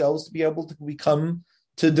individual selves to be able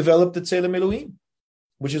to develop the Tzelem Elohim,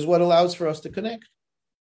 which is what allows for us to connect.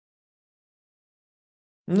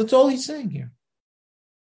 And that's all he's saying here,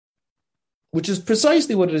 which is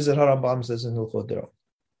precisely what it is that Harambam says in Hilchot Derot.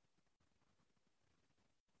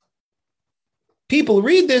 People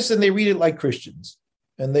read this and they read it like Christians,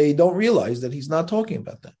 and they don't realize that he's not talking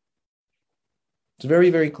about that. It's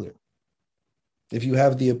very, very clear if you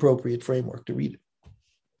have the appropriate framework to read it.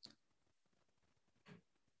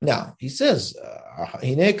 Now, he says, now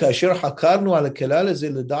we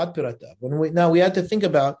had to think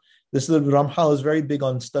about this. Ramchal is very big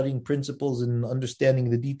on studying principles and understanding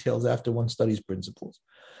the details after one studies principles.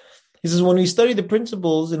 He says, when we study the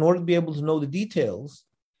principles, in order to be able to know the details,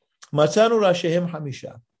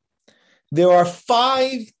 there are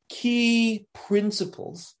 5 key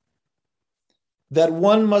principles that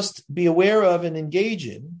one must be aware of and engage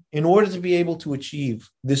in order to be able to achieve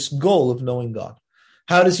this goal of knowing God.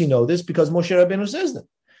 How does he know this? Because Moshe Rabbeinu says them.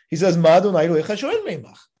 He says, right?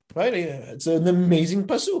 It's an amazing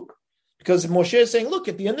pasuk. Because Moshe is saying, look,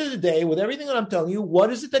 at the end of the day, with everything that I'm telling you,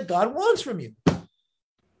 what is it that God wants from you?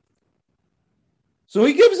 So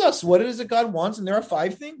he gives us what it is that God wants, and there are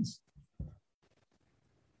 5 things.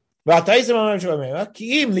 To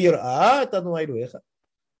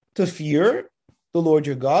fear the Lord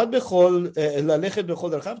your God,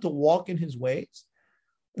 to walk in his ways,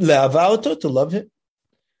 to love him,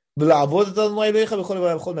 to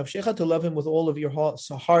love him with all of your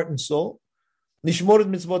heart and soul, and to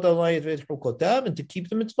keep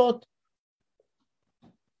the mitzvot.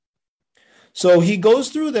 So he goes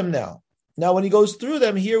through them now. Now, when he goes through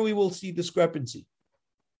them, here we will see discrepancy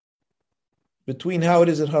between how it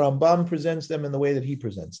is that Harambam presents them and the way that he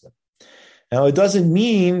presents them. Now, it doesn't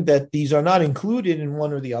mean that these are not included in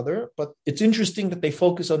one or the other, but it's interesting that they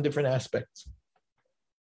focus on different aspects.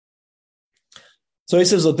 So he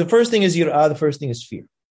says, look, the first thing is yir'ah, the first thing is fear,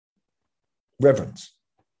 reverence.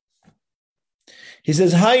 He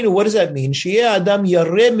says, Hainu, what does that mean?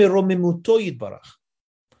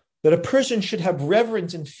 That a person should have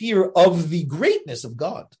reverence and fear of the greatness of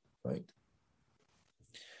God, right?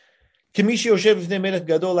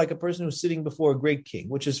 Like a person who's sitting before a great king,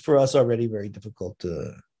 which is for us already very difficult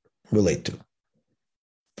to relate to.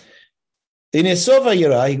 In Esova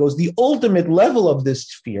Yirah, he goes, the ultimate level of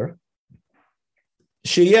this fear,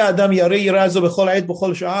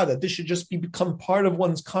 that this should just become part of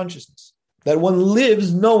one's consciousness, that one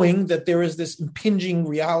lives knowing that there is this impinging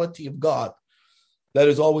reality of God that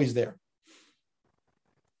is always there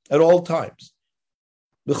at all times.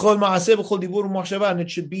 And it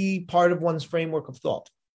should be part of one's framework of thought.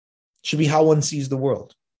 It should be how one sees the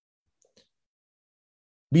world.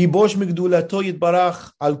 And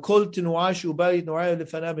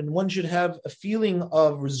one should have a feeling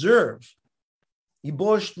of reserve.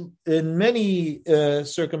 Ibosh, in many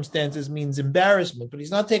circumstances, means embarrassment, but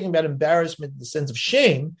he's not talking about embarrassment in the sense of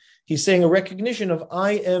shame. He's saying a recognition of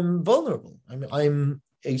I am vulnerable. I'm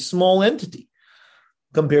a small entity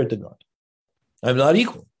compared to God. I'm not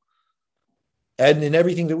equal. And in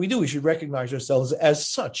everything that we do, we should recognize ourselves as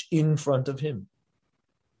such in front of him.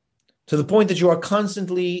 To the point that you are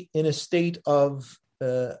constantly in a state of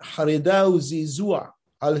haridau zizua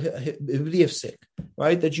al hivriefsek,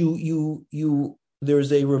 right? That you there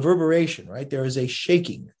is a reverberation, right? There is a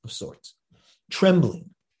shaking of sorts,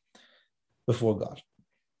 trembling before God.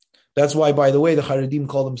 That's why, by the way, the Haredim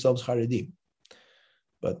call themselves Haredim.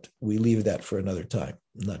 But we leave that for another time.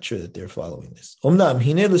 I'm not sure that they're following this. He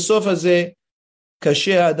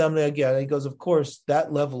goes, of course,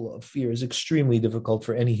 that level of fear is extremely difficult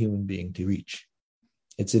for any human being to reach.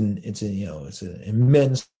 It's an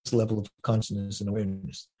immense level of consciousness and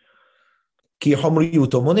awareness.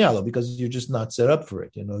 Because you're just not set up for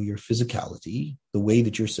it. Your physicality, the way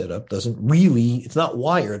that you're set up, it's not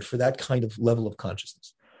wired for that kind of level of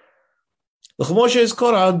consciousness.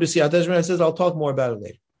 Says, I'll talk more about it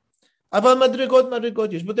later.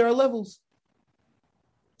 But there are levels.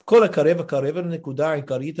 The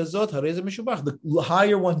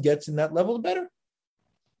higher one gets in that level, the better.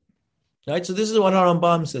 Right? So this is what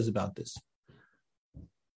Harambam says about this.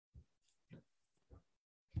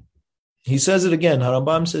 He says it again.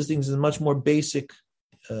 Harambam says things in much more basic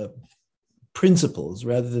principles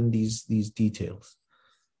rather than these details.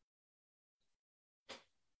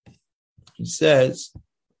 He says,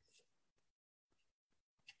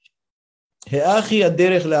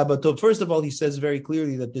 first of all, he says very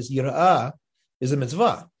clearly that this yira'ah is a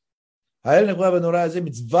mitzvah. Right?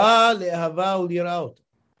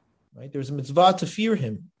 There's a mitzvah to fear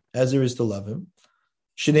him as there is to love him.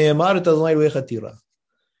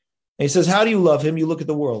 And he says, how do you love him? You look at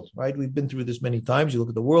the world, right? We've been through this many times. You look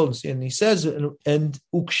at the world and he says, and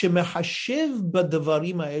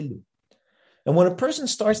when a person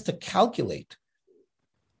starts to calculate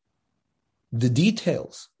the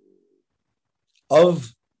details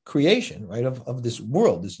of creation, right, of this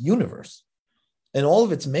world, this universe, and all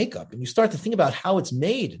of its makeup, and you start to think about how it's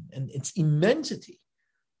made and its immensity.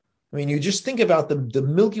 I mean, you just think about the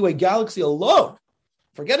Milky Way galaxy alone.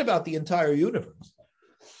 Forget about the entire universe.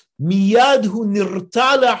 Miyad hu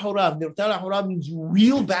nirta lahorav. Nirta lahorav means you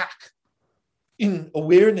reel back in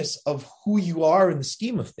awareness of who you are in the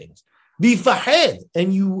scheme of things. Bifahed,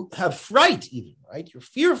 and you have fright even, right? You're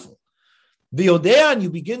fearful. V'yodea, and you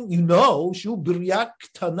begin, you know, shu biryak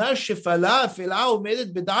tana shefala fela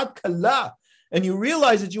umedet bedat kala, and you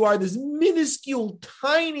realize that you are this minuscule,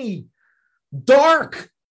 tiny,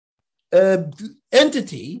 dark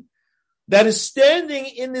entity that is standing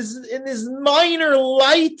in this minor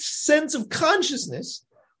light sense of consciousness,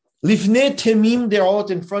 lifnei temim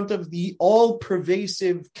de'ot, in front of the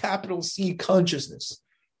all-pervasive capital C consciousness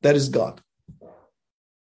that is God.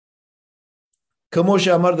 When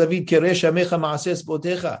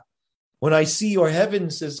I see your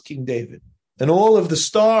heavens, says King David, and all of the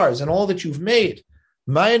stars and all that you've made,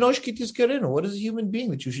 what is a human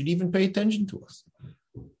being that you should even pay attention to us?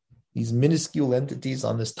 These minuscule entities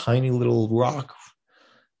on this tiny little rock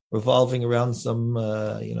revolving around some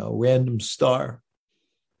random star.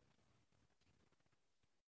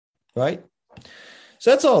 Right?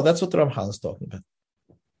 So that's all. That's what the Ramchal is talking about.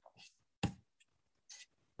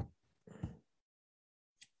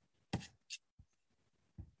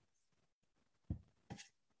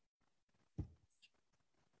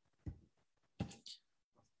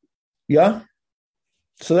 Yeah?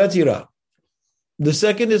 So that's Yirah. The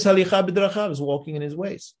second is Halicha b'drachav, is walking in his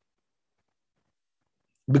ways.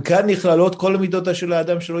 These have to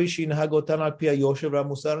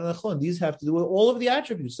do with all of the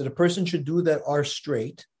attributes that a person should do that are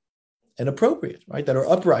straight and appropriate, right? That are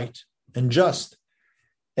upright and just.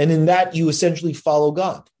 And in that, you essentially follow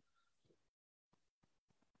God.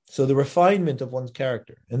 So the refinement of one's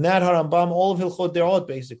character. And that Harambam, all of Hilchot Derot,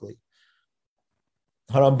 basically.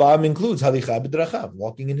 Harambam includes Halicha b'drachav,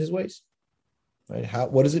 walking in his ways.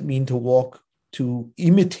 Right? What does it mean to walk, to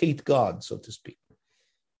imitate God, so to speak?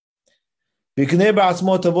 And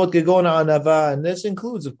this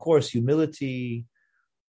includes, of course, humility,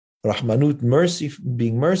 rahmanut, mercy,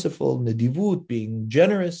 being merciful, nedivut, being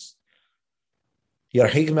generous,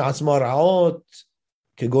 yarhik me'atzmo ra'ot,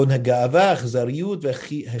 kegon ha'ga'ava, chzariyut,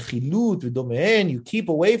 v'chilut, v'domein. You keep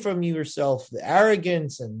away from yourself the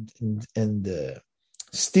arrogance and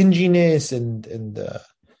stinginess and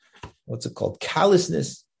what's it called?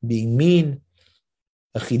 Callousness, being mean.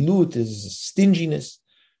 Achilut is stinginess.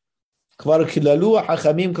 The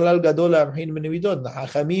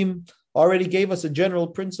Hachamim already gave us a general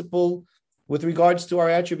principle with regards to our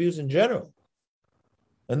attributes in general.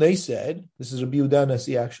 And they said, this is Rabbi Yehuda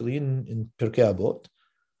Nasi actually in Pirkei Avot,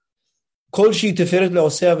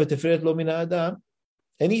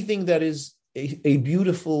 anything that is a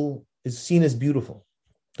beautiful, is seen as beautiful,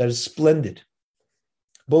 that is splendid,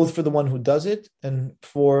 both for the one who does it and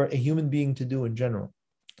for a human being to do in general,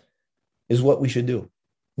 is what we should do.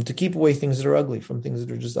 And to keep away things that are ugly from things that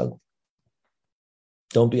are just ugly.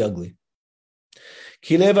 Don't be ugly.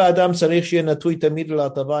 The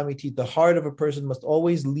heart of a person must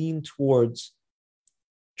always lean towards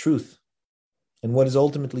truth and what is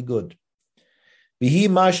ultimately good. And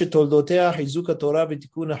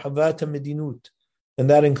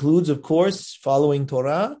that includes, of course, following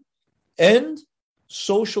Torah and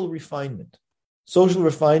social refinement. Social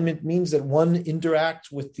refinement means that one interacts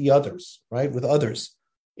with the others, right? With others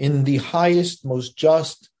in the highest, most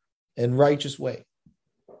just and righteous way.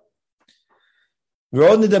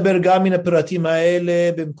 Says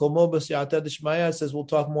we'll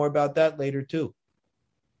talk more about that later too.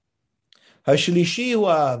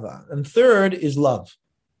 And third is love.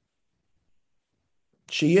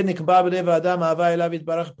 A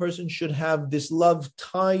person should have this love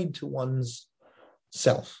tied to one's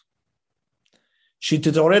self.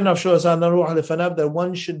 That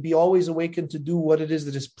one should be always awakened to do what it is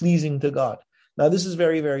that is pleasing to God. Now, this is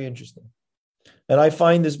very, very interesting. And I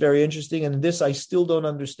find this very interesting, and this I still don't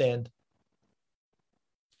understand.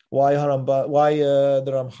 Why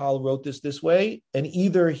the Ramchal wrote this way, and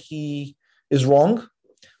either he is wrong,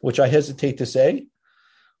 which I hesitate to say,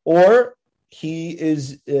 or he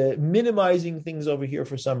is minimizing things over here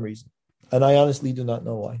for some reason. And I honestly do not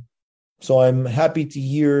know why. So I'm happy to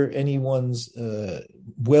hear anyone's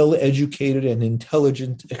well-educated and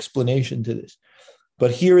intelligent explanation to this.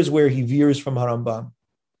 But here is where he veers from Harambam.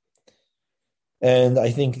 And I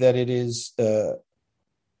think that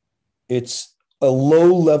it's a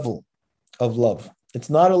low level of love. It's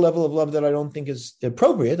not a level of love that I don't think is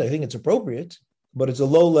appropriate. I think it's appropriate, but it's a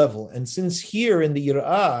low level. And since here in the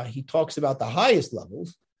Yira'ah, he talks about the highest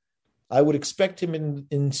levels, I would expect him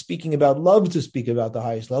in speaking about love to speak about the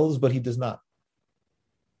highest levels, but he does not.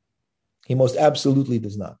 He most absolutely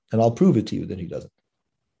does not. And I'll prove it to you that he doesn't.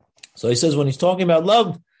 So he says when he's talking about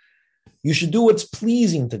love, you should do what's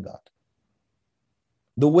pleasing to God.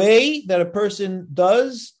 The way that a person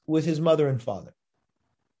does with his mother and father.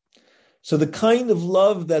 So the kind of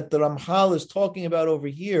love that the Ramchal is talking about over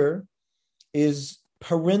here is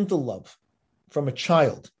parental love from a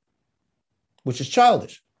child, which is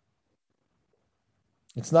childish.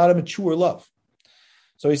 It's not a mature love.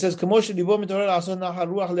 So he says,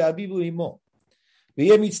 and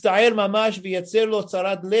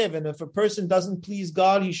if a person doesn't please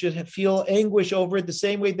God, he should feel anguish over it the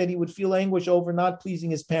same way that he would feel anguish over not pleasing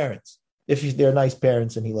his parents, if they're nice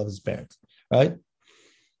parents and he loves his parents, right?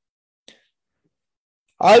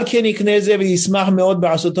 And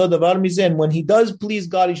when he does please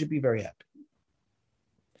God, he should be very happy.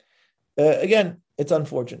 Again, it's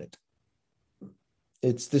unfortunate.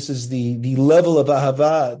 This is the level of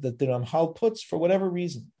ahava that the Ramchal puts for whatever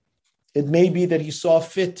reason. It may be that he saw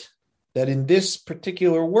fit that in this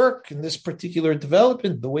particular work, in this particular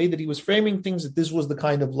development, the way that he was framing things, that this was the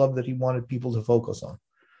kind of love that he wanted people to focus on,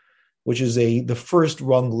 which is the first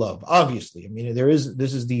rung love. Obviously, I mean,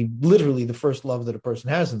 this is literally the first love that a person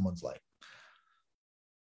has in one's life.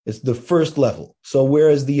 It's the first level. So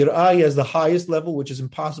whereas the Yir'ah has the highest level, which is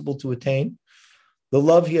impossible to attain, the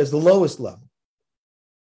love he has the lowest level.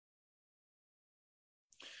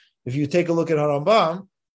 If you take a look at Harambam,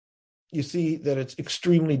 you see that it's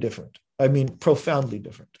extremely different. I mean, profoundly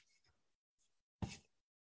different.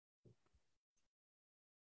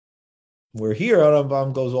 Where here,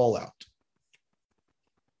 Harambam goes all out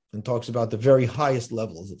and talks about the very highest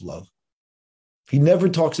levels of love. He never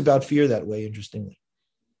talks about fear that way, interestingly.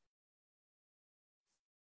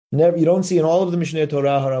 You don't see in all of the Mishneh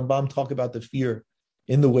Torah, Harambam talk about the fear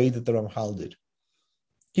in the way that the Ramchal did.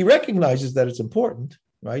 He recognizes that it's important,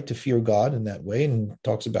 right, to fear God in that way, and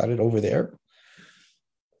talks about it over there.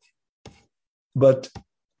 But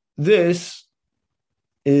this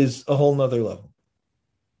is a whole nother level.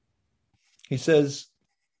 He says,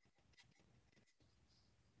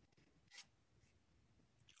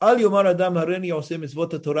 Al Yomar Adam Harini Oseh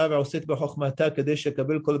Mitzvot HaTorah Ve'oset B'Chochmata Kadei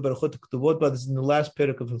Shekabel Kol Berachot HaKetuvot, but this is in the last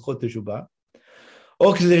parak of Hilchot Teshuvah.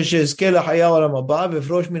 או כדי שיזכה לחיי העולם הבא,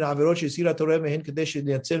 והפרוש מן העבירות שהסירה התורה מהן כדי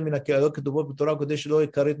שנייצל מן הקהלות כתובות בתורה, כדי שלא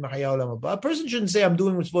יכרת מחיי העולם הבא. A person shouldn't say, I'm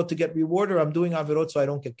doing mitzvot to get reward, or I'm doing avirot so I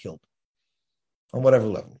don't get killed. On whatever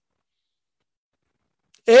level.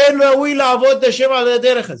 אין ראוי לעבוד את השם על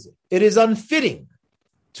הדרך הזה. It is unfitting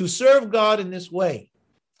to serve God in this way.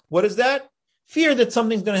 What is that? Fear that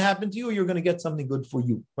something's going to happen to you, or you're going to get something good for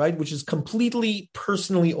you, right? Which is completely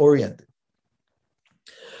personally oriented.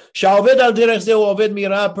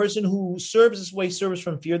 A person who serves this way serves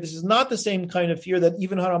from fear. This is not the same kind of fear that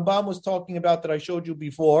even Harambam was talking about that I showed you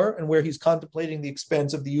before, and where he's contemplating the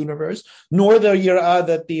expanse of the universe, nor the Yira'ah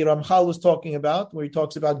that the Ramchal was talking about, where he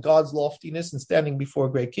talks about God's loftiness and standing before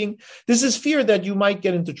a great king. This is fear that you might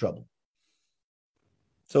get into trouble.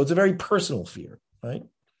 So it's a very personal fear, right?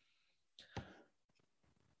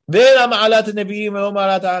 This is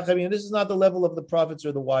not the level of the prophets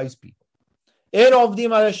or the wise people.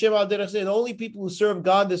 The only people who serve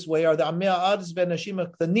God this way are the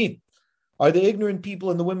ignorant people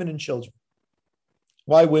and the women and children.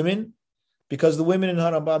 Why women? Because the women in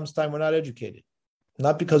Harambam's time were not educated.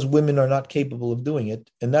 Not because women are not capable of doing it.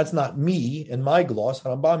 And that's not me in my gloss.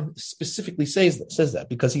 Harambam specifically says that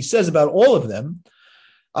because he says about all of them,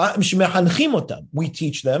 we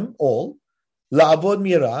teach them all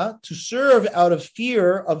to serve out of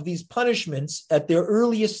fear of these punishments at their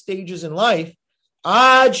earliest stages in life,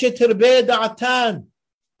 until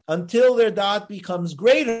their da'at becomes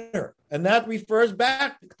greater. And that refers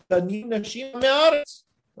back to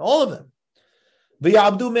all of them.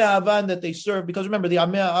 That they serve, because remember, the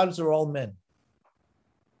Amei Ha'aretz are all men.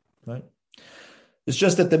 Right? It's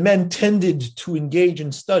just that the men tended to engage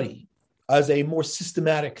in study as a more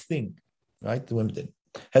systematic thing, right? The women did.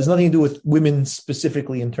 Has nothing to do with women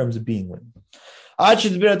specifically in terms of being women.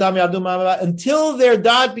 Until their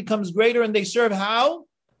dad becomes greater and they serve how?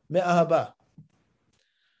 Me'ahaba.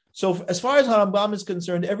 So as far as Harambam is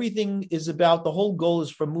concerned, everything is about, the whole goal is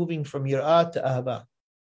from moving from yirah to ahaba.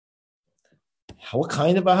 What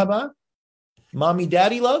kind of ahaba? Mommy,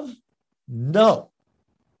 daddy love? No.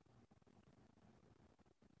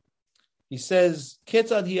 He says,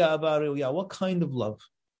 Ketzad hi ahava reuya. What kind of love?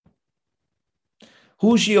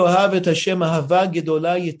 Hu she'ohavet Hashem ahava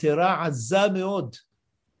gedola yetera azza meod.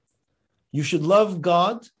 You should love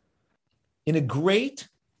God in a great,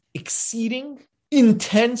 exceeding,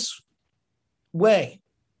 intense way.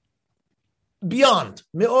 Beyond.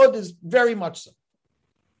 Meod is very much so.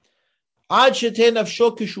 Ad sheteh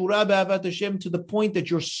nafsho kishura be'avat Hashem, to the point that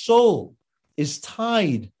your soul is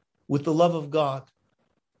tied with the love of God.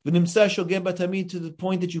 V'nimsa shogeh batamid, to the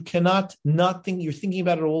point that you cannot not think, you're thinking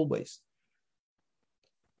about it always.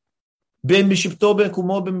 Ben b'shivto ben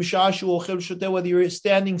kumo ben mishashu ochel shoteh, whether you're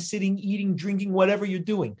standing, sitting, eating, drinking, whatever you're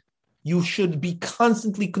doing, you should be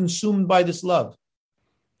constantly consumed by this love.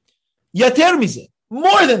 Yater mizeh,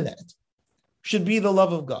 more than that, should be the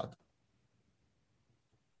love of God.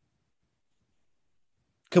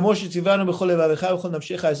 As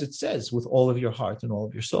it says, with all of your heart and all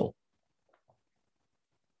of your soul.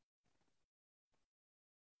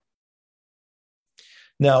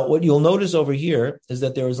 Now, what you'll notice over here is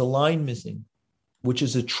that there is a line missing, which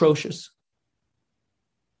is atrocious.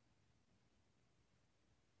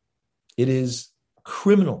 It is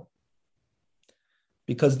criminal,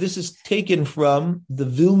 because this is taken from the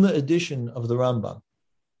Vilna edition of the Rambam,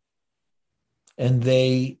 and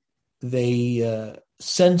they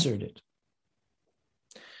censored it.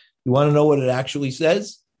 You want to know what it actually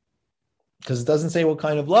says? Because it doesn't say what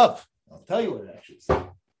kind of love. I'll tell you what it actually says.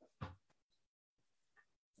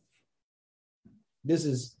 This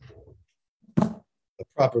is a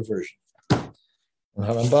proper version. And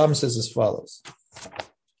Harambam says as follows.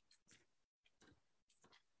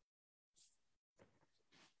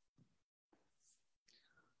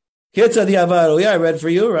 I read for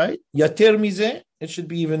you, right? Yater mizeh, it should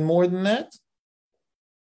be even more than that.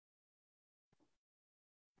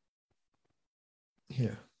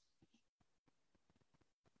 Here.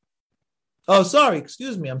 Oh, sorry.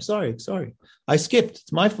 Excuse me. I'm sorry. I skipped.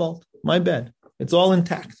 It's my fault. My bad. It's all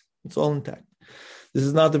intact. This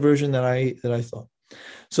is not the version that I thought.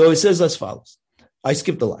 So it says as follows. I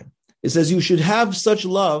skipped the line. It says you should have such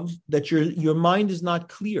love that your mind is not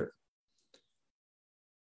clear.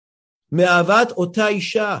 Me'avat ota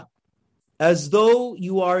isha, as though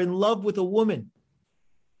you are in love with a woman.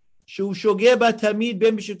 That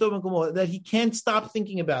he can't stop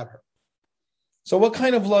thinking about her. So what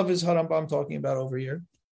kind of love is Harambam talking about over here?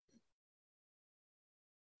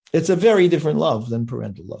 It's a very different love than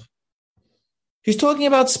parental love. He's talking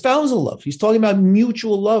about spousal love. He's talking about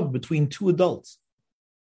mutual love between two adults.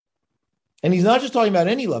 And he's not just talking about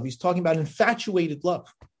any love. He's talking about infatuated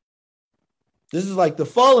love. This is like the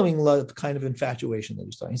following love kind of infatuation that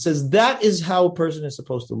he's talking. He says that is how a person is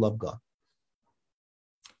supposed to love God.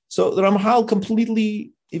 So the Ramchal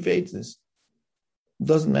completely evades this.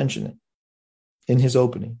 Doesn't mention it in his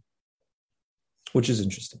opening, which is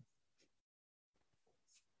interesting.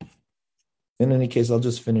 In any case, I'll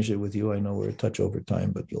just finish it with you. I know we're a touch over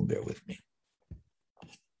time, but you'll bear with me.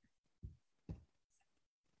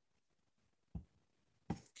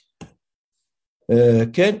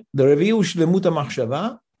 The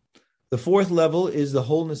fourth level is the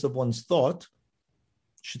wholeness of one's thought.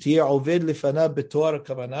 Right?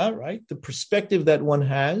 The perspective that one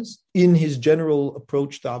has in his general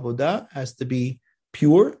approach to avodah has to be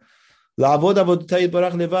pure.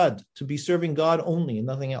 To be serving God only and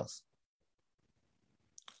nothing else.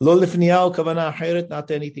 Not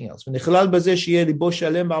to anything else. A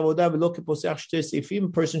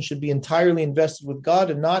person should be entirely invested with God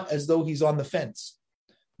and not as though he's on the fence,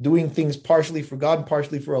 doing things partially for God and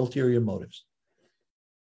partially for ulterior motives.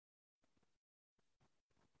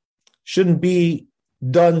 Shouldn't be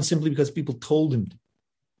done simply because people told him to.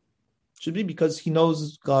 Should be because he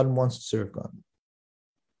knows God and wants to serve God.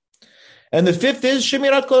 And the fifth is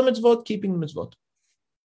Shemirat Kol Mitzvot, keeping the mitzvot.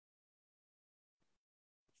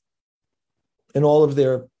 And all of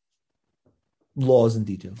their laws and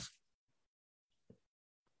details.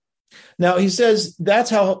 Now, he says, that's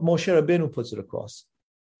how Moshe Rabbeinu puts it across.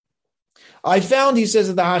 I found, he says,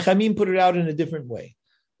 that the Hachamim put it out in a different way.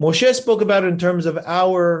 Moshe spoke about it in terms of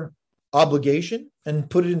our obligation and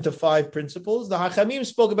put it into 5 principles. The Hachamim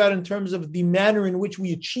spoke about it in terms of the manner in which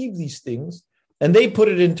we achieve these things And they put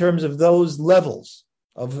it in terms of those levels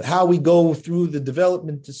of how we go through the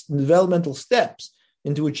developmental steps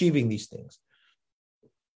into achieving these things.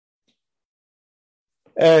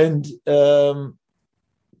 And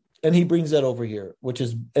he brings that over here, which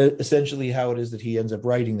is essentially how it is that he ends up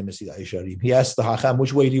writing the Mesilat Yesharim. He asks the Hacham,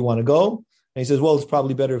 which way do you want to go? And he says, well, it's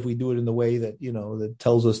probably better if we do it in the way that, that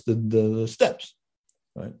tells us the steps,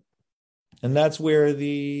 right? And that's where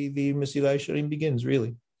the Mesilat Yesharim begins,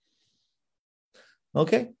 really.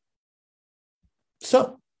 Okay.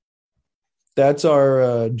 So that's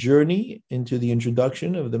our journey into the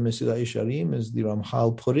introduction of the Mesilat Yesharim, as the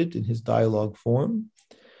Ramchal put it in his dialogue form.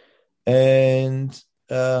 And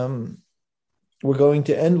we're going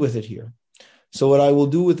to end with it here. So what I will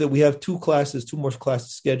do with it, we have two more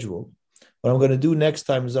classes scheduled. What I'm going to do next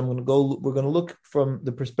time is we're going to look from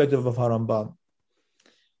the perspective of Harambam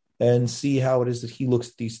and see how it is that he looks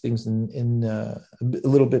at these things in a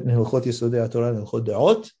little bit in Hilchot Yesodei Torah and Hilchot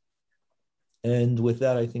De'ot. And with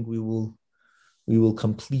that, I think we will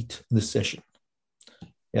complete the session.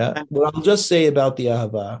 Yeah. What I'll just say about the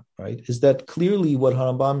Ahava, right, is that clearly what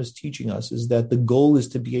Harambam is teaching us is that the goal is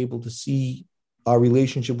to be able to see our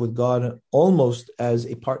relationship with God almost as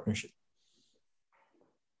a partnership.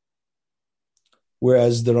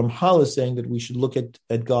 Whereas the Ramchal is saying that we should look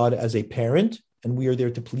at God as a parent, and we are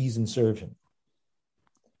there to please and serve him.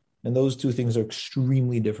 And those two things are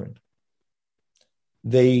extremely different.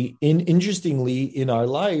 Interestingly, in our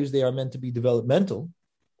lives, they are meant to be developmental,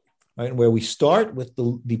 right? Where we start with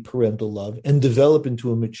the parental love and develop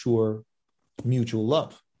into a mature mutual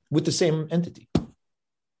love with the same entity,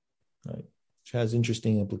 right? Which has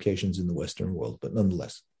interesting implications in the Western world, but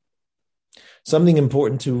nonetheless. Something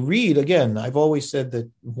important to read, again, I've always said that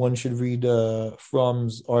one should read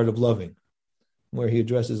Fromm's Art of Loving, where he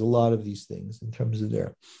addresses a lot of these things in terms of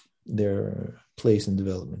their place in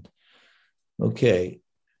development. Okay.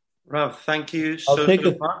 Rav, thank you so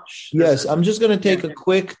much. Yes, I'm just going to take a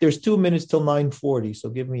quick, there's 2 minutes till 9:40, so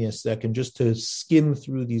give me a second just to skim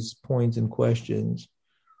through these points and questions.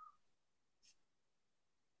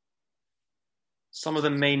 Some of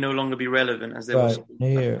them may no longer be relevant as they were at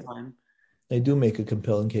the time. They do make a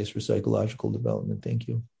compelling case for psychological development. Thank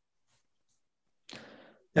you.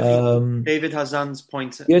 David Hazan's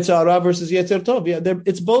point. Yetzer Hara versus Yetzer Tov. Yeah,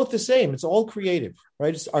 it's both the same. It's all creative,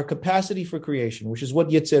 right? It's our capacity for creation, which is what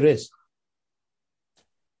Yetzer is,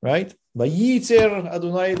 right? Vayitzer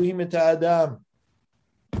Adonai Elohim et Adam.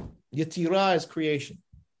 Yetzirah is creation.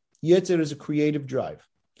 Yetzer is a creative drive.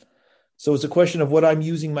 So it's a question of what I'm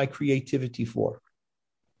using my creativity for.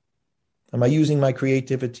 Am I using my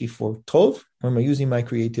creativity for Tov, or am I using my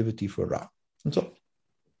creativity for Ra? That's all.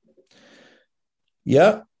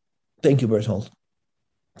 Yeah. Thank you, Berthold.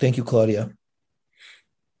 Thank you, Claudia.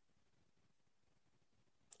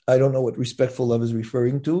 I don't know what respectful love is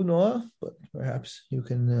referring to, Noah, but perhaps you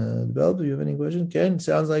can develop. Do you have any questions? Ken,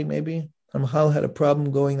 sounds like maybe Ramchal had a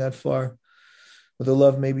problem going that far with the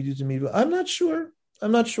love, maybe due to me. I'm not sure. I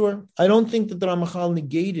don't think that the Ramchal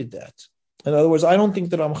negated that. In other words, I don't think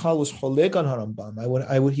that Ramchal was cholek on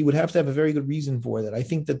Harambam. He would have to have a very good reason for that. I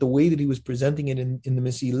think that the way that he was presenting it in the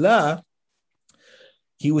Mesilat,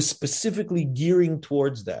 he was specifically gearing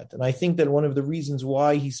towards that. And I think that one of the reasons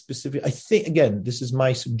why again, this is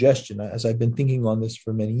my suggestion, as I've been thinking on this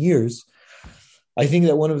for many years, I think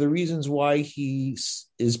that one of the reasons why he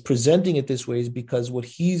is presenting it this way is because what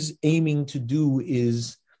he's aiming to do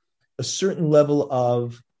is a certain level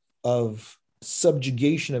of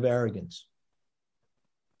subjugation of arrogance,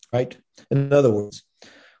 right? In other words,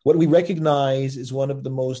 what we recognize is one of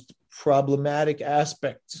the most problematic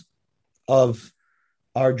aspects of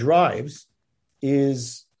our drives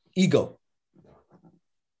is ego.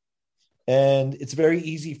 And it's very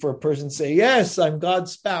easy for a person to say, yes, I'm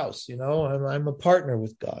God's spouse, I'm a partner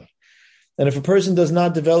with God. And if a person does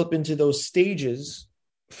not develop into those stages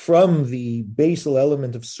from the basal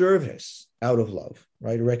element of service out of love,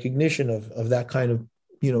 right? A recognition of that kind of,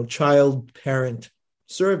 child-parent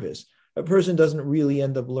service, a person doesn't really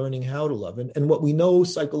end up learning how to love. And what we know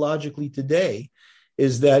psychologically today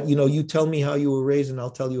is that, you tell me how you were raised and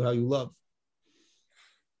I'll tell you how you love.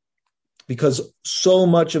 Because so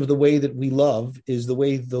much of the way that we love is of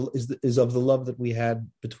the love that we had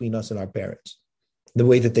between us and our parents. The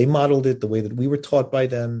way that they modeled it, the way that we were taught by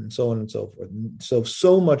them, and so on and so forth.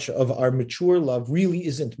 So much of our mature love really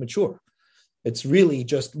isn't mature. It's really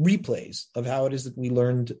just replays of how it is that we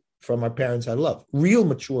learned from our parents how to love. Real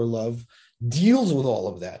mature love deals with all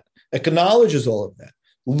of that, acknowledges all of that,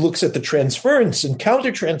 looks at the transference and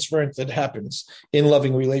counter-transference that happens in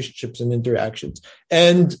loving relationships and interactions,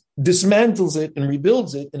 and dismantles it and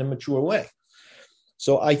rebuilds it in a mature way.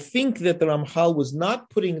 So I think that the Ramchal was not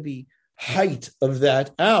putting the height of that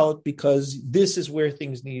out because this is where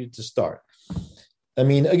things needed to start. I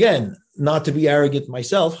mean, again, not to be arrogant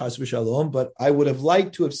myself, Chas v'shalom, but I would have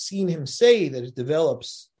liked to have seen him say that it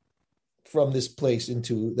develops from this place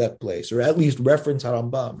into that place, or at least reference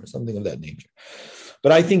Harambam or something of that nature.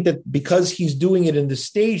 But I think that because he's doing it in the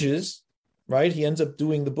stages, right, he ends up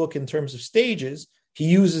doing the book in terms of stages, he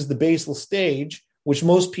uses the basal stage, which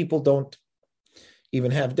most people don't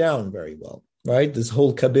even have down very well, right? This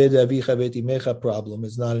whole kabed avicha v'et imecha problem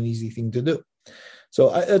is not an easy thing to do.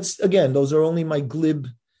 So it's, again, those are only my glib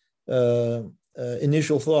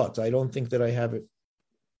initial thoughts. I don't think that I have it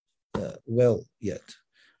well yet.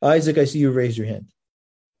 Isaac, I see you raise your hand.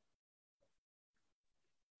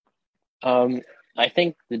 I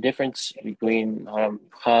think the difference between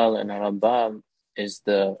Haramchal and Harambam is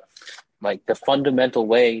the fundamental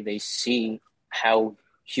way they see how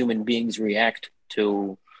human beings react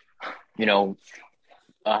to,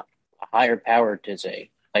 a higher power, to say.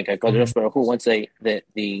 Like HaKadosh Baruch Hu, once the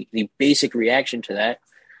basic reaction to that,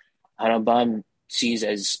 Harambam sees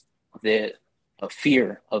as a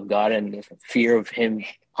fear of God and the fear of Him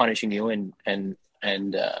punishing you and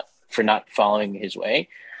for not following His way,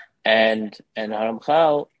 and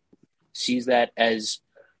Harambam sees that as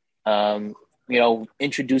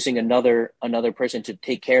introducing another person to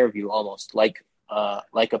take care of you, almost like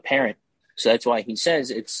a parent. So that's why he says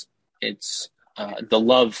it's the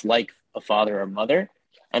love like a father or mother.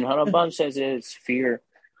 And Harambam says it's fear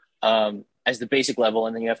as the basic level,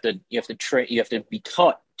 and then you have to be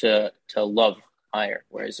taught to love higher.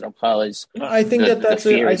 Whereas Ramchal is, I think that's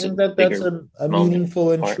a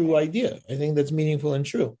meaningful and true idea. I think that's meaningful and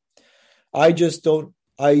true. I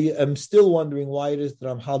am still wondering why it is that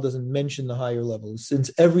Ramchal doesn't mention the higher levels, since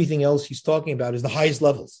everything else he's talking about is the highest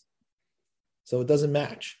levels. So it doesn't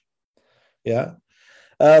match. Yeah.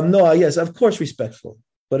 No, yes, of course, respectful,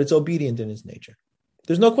 but it's obedient in its nature.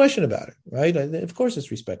 There's no question about it, right? Of course it's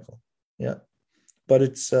respectful. Yeah. But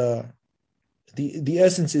it's the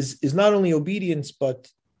essence is not only obedience, but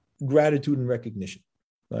gratitude and recognition.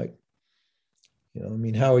 Like,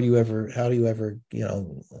 how do you ever,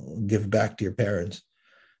 give back to your parents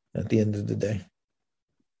at the end of the day?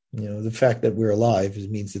 The fact that we're alive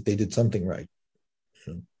means that they did something right,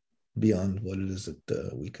 beyond what it is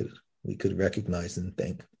that we could recognize and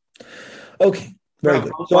thank. Okay. Very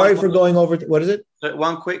good. Sorry for going over. What is it?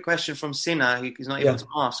 One quick question from Sina. He's not able to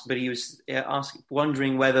ask, but he was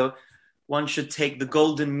wondering whether one should take the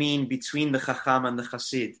golden mean between the Chacham and the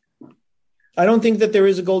Chassid. I don't think that there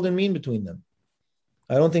is a golden mean between them.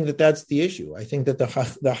 I don't think that that's the issue. I think that the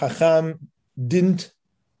Chacham didn't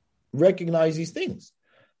recognize these things.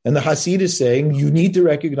 And the Hasid is saying, you need to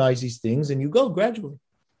recognize these things, and you go gradually.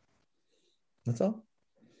 That's all.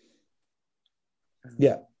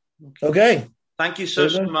 Yeah. Okay. Thank you so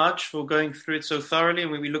much for going through it so thoroughly,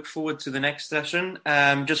 and we look forward to the next session.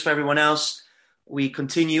 Just for everyone else, we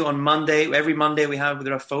continue on Monday. Every Monday we have with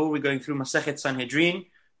Rafa'u, we're going through Masechet Sanhedrin.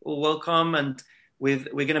 All welcome, and we're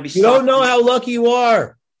going to be starting. You don't know how lucky you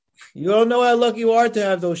are. You don't know how lucky you are to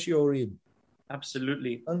have those shiurim.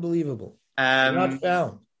 Absolutely. Unbelievable. Not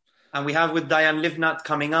found. And we have with Dayan Livnat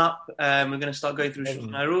coming up. We're going to start going through Shulchan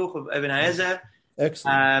Aruch of Ibn Haezer.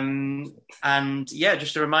 Excellent. And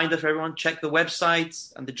just a reminder for everyone, check the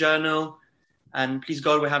website and the journal. And please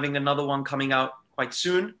God, we're having another one coming out quite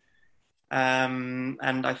soon. And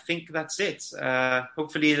I think that's it.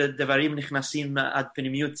 Hopefully the Devarim Nichnasim ad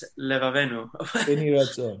Penimiyut Levavenu. Keni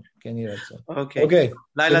Ratzon. Okay.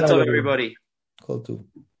 Laila Tov, everybody. Kol Tov.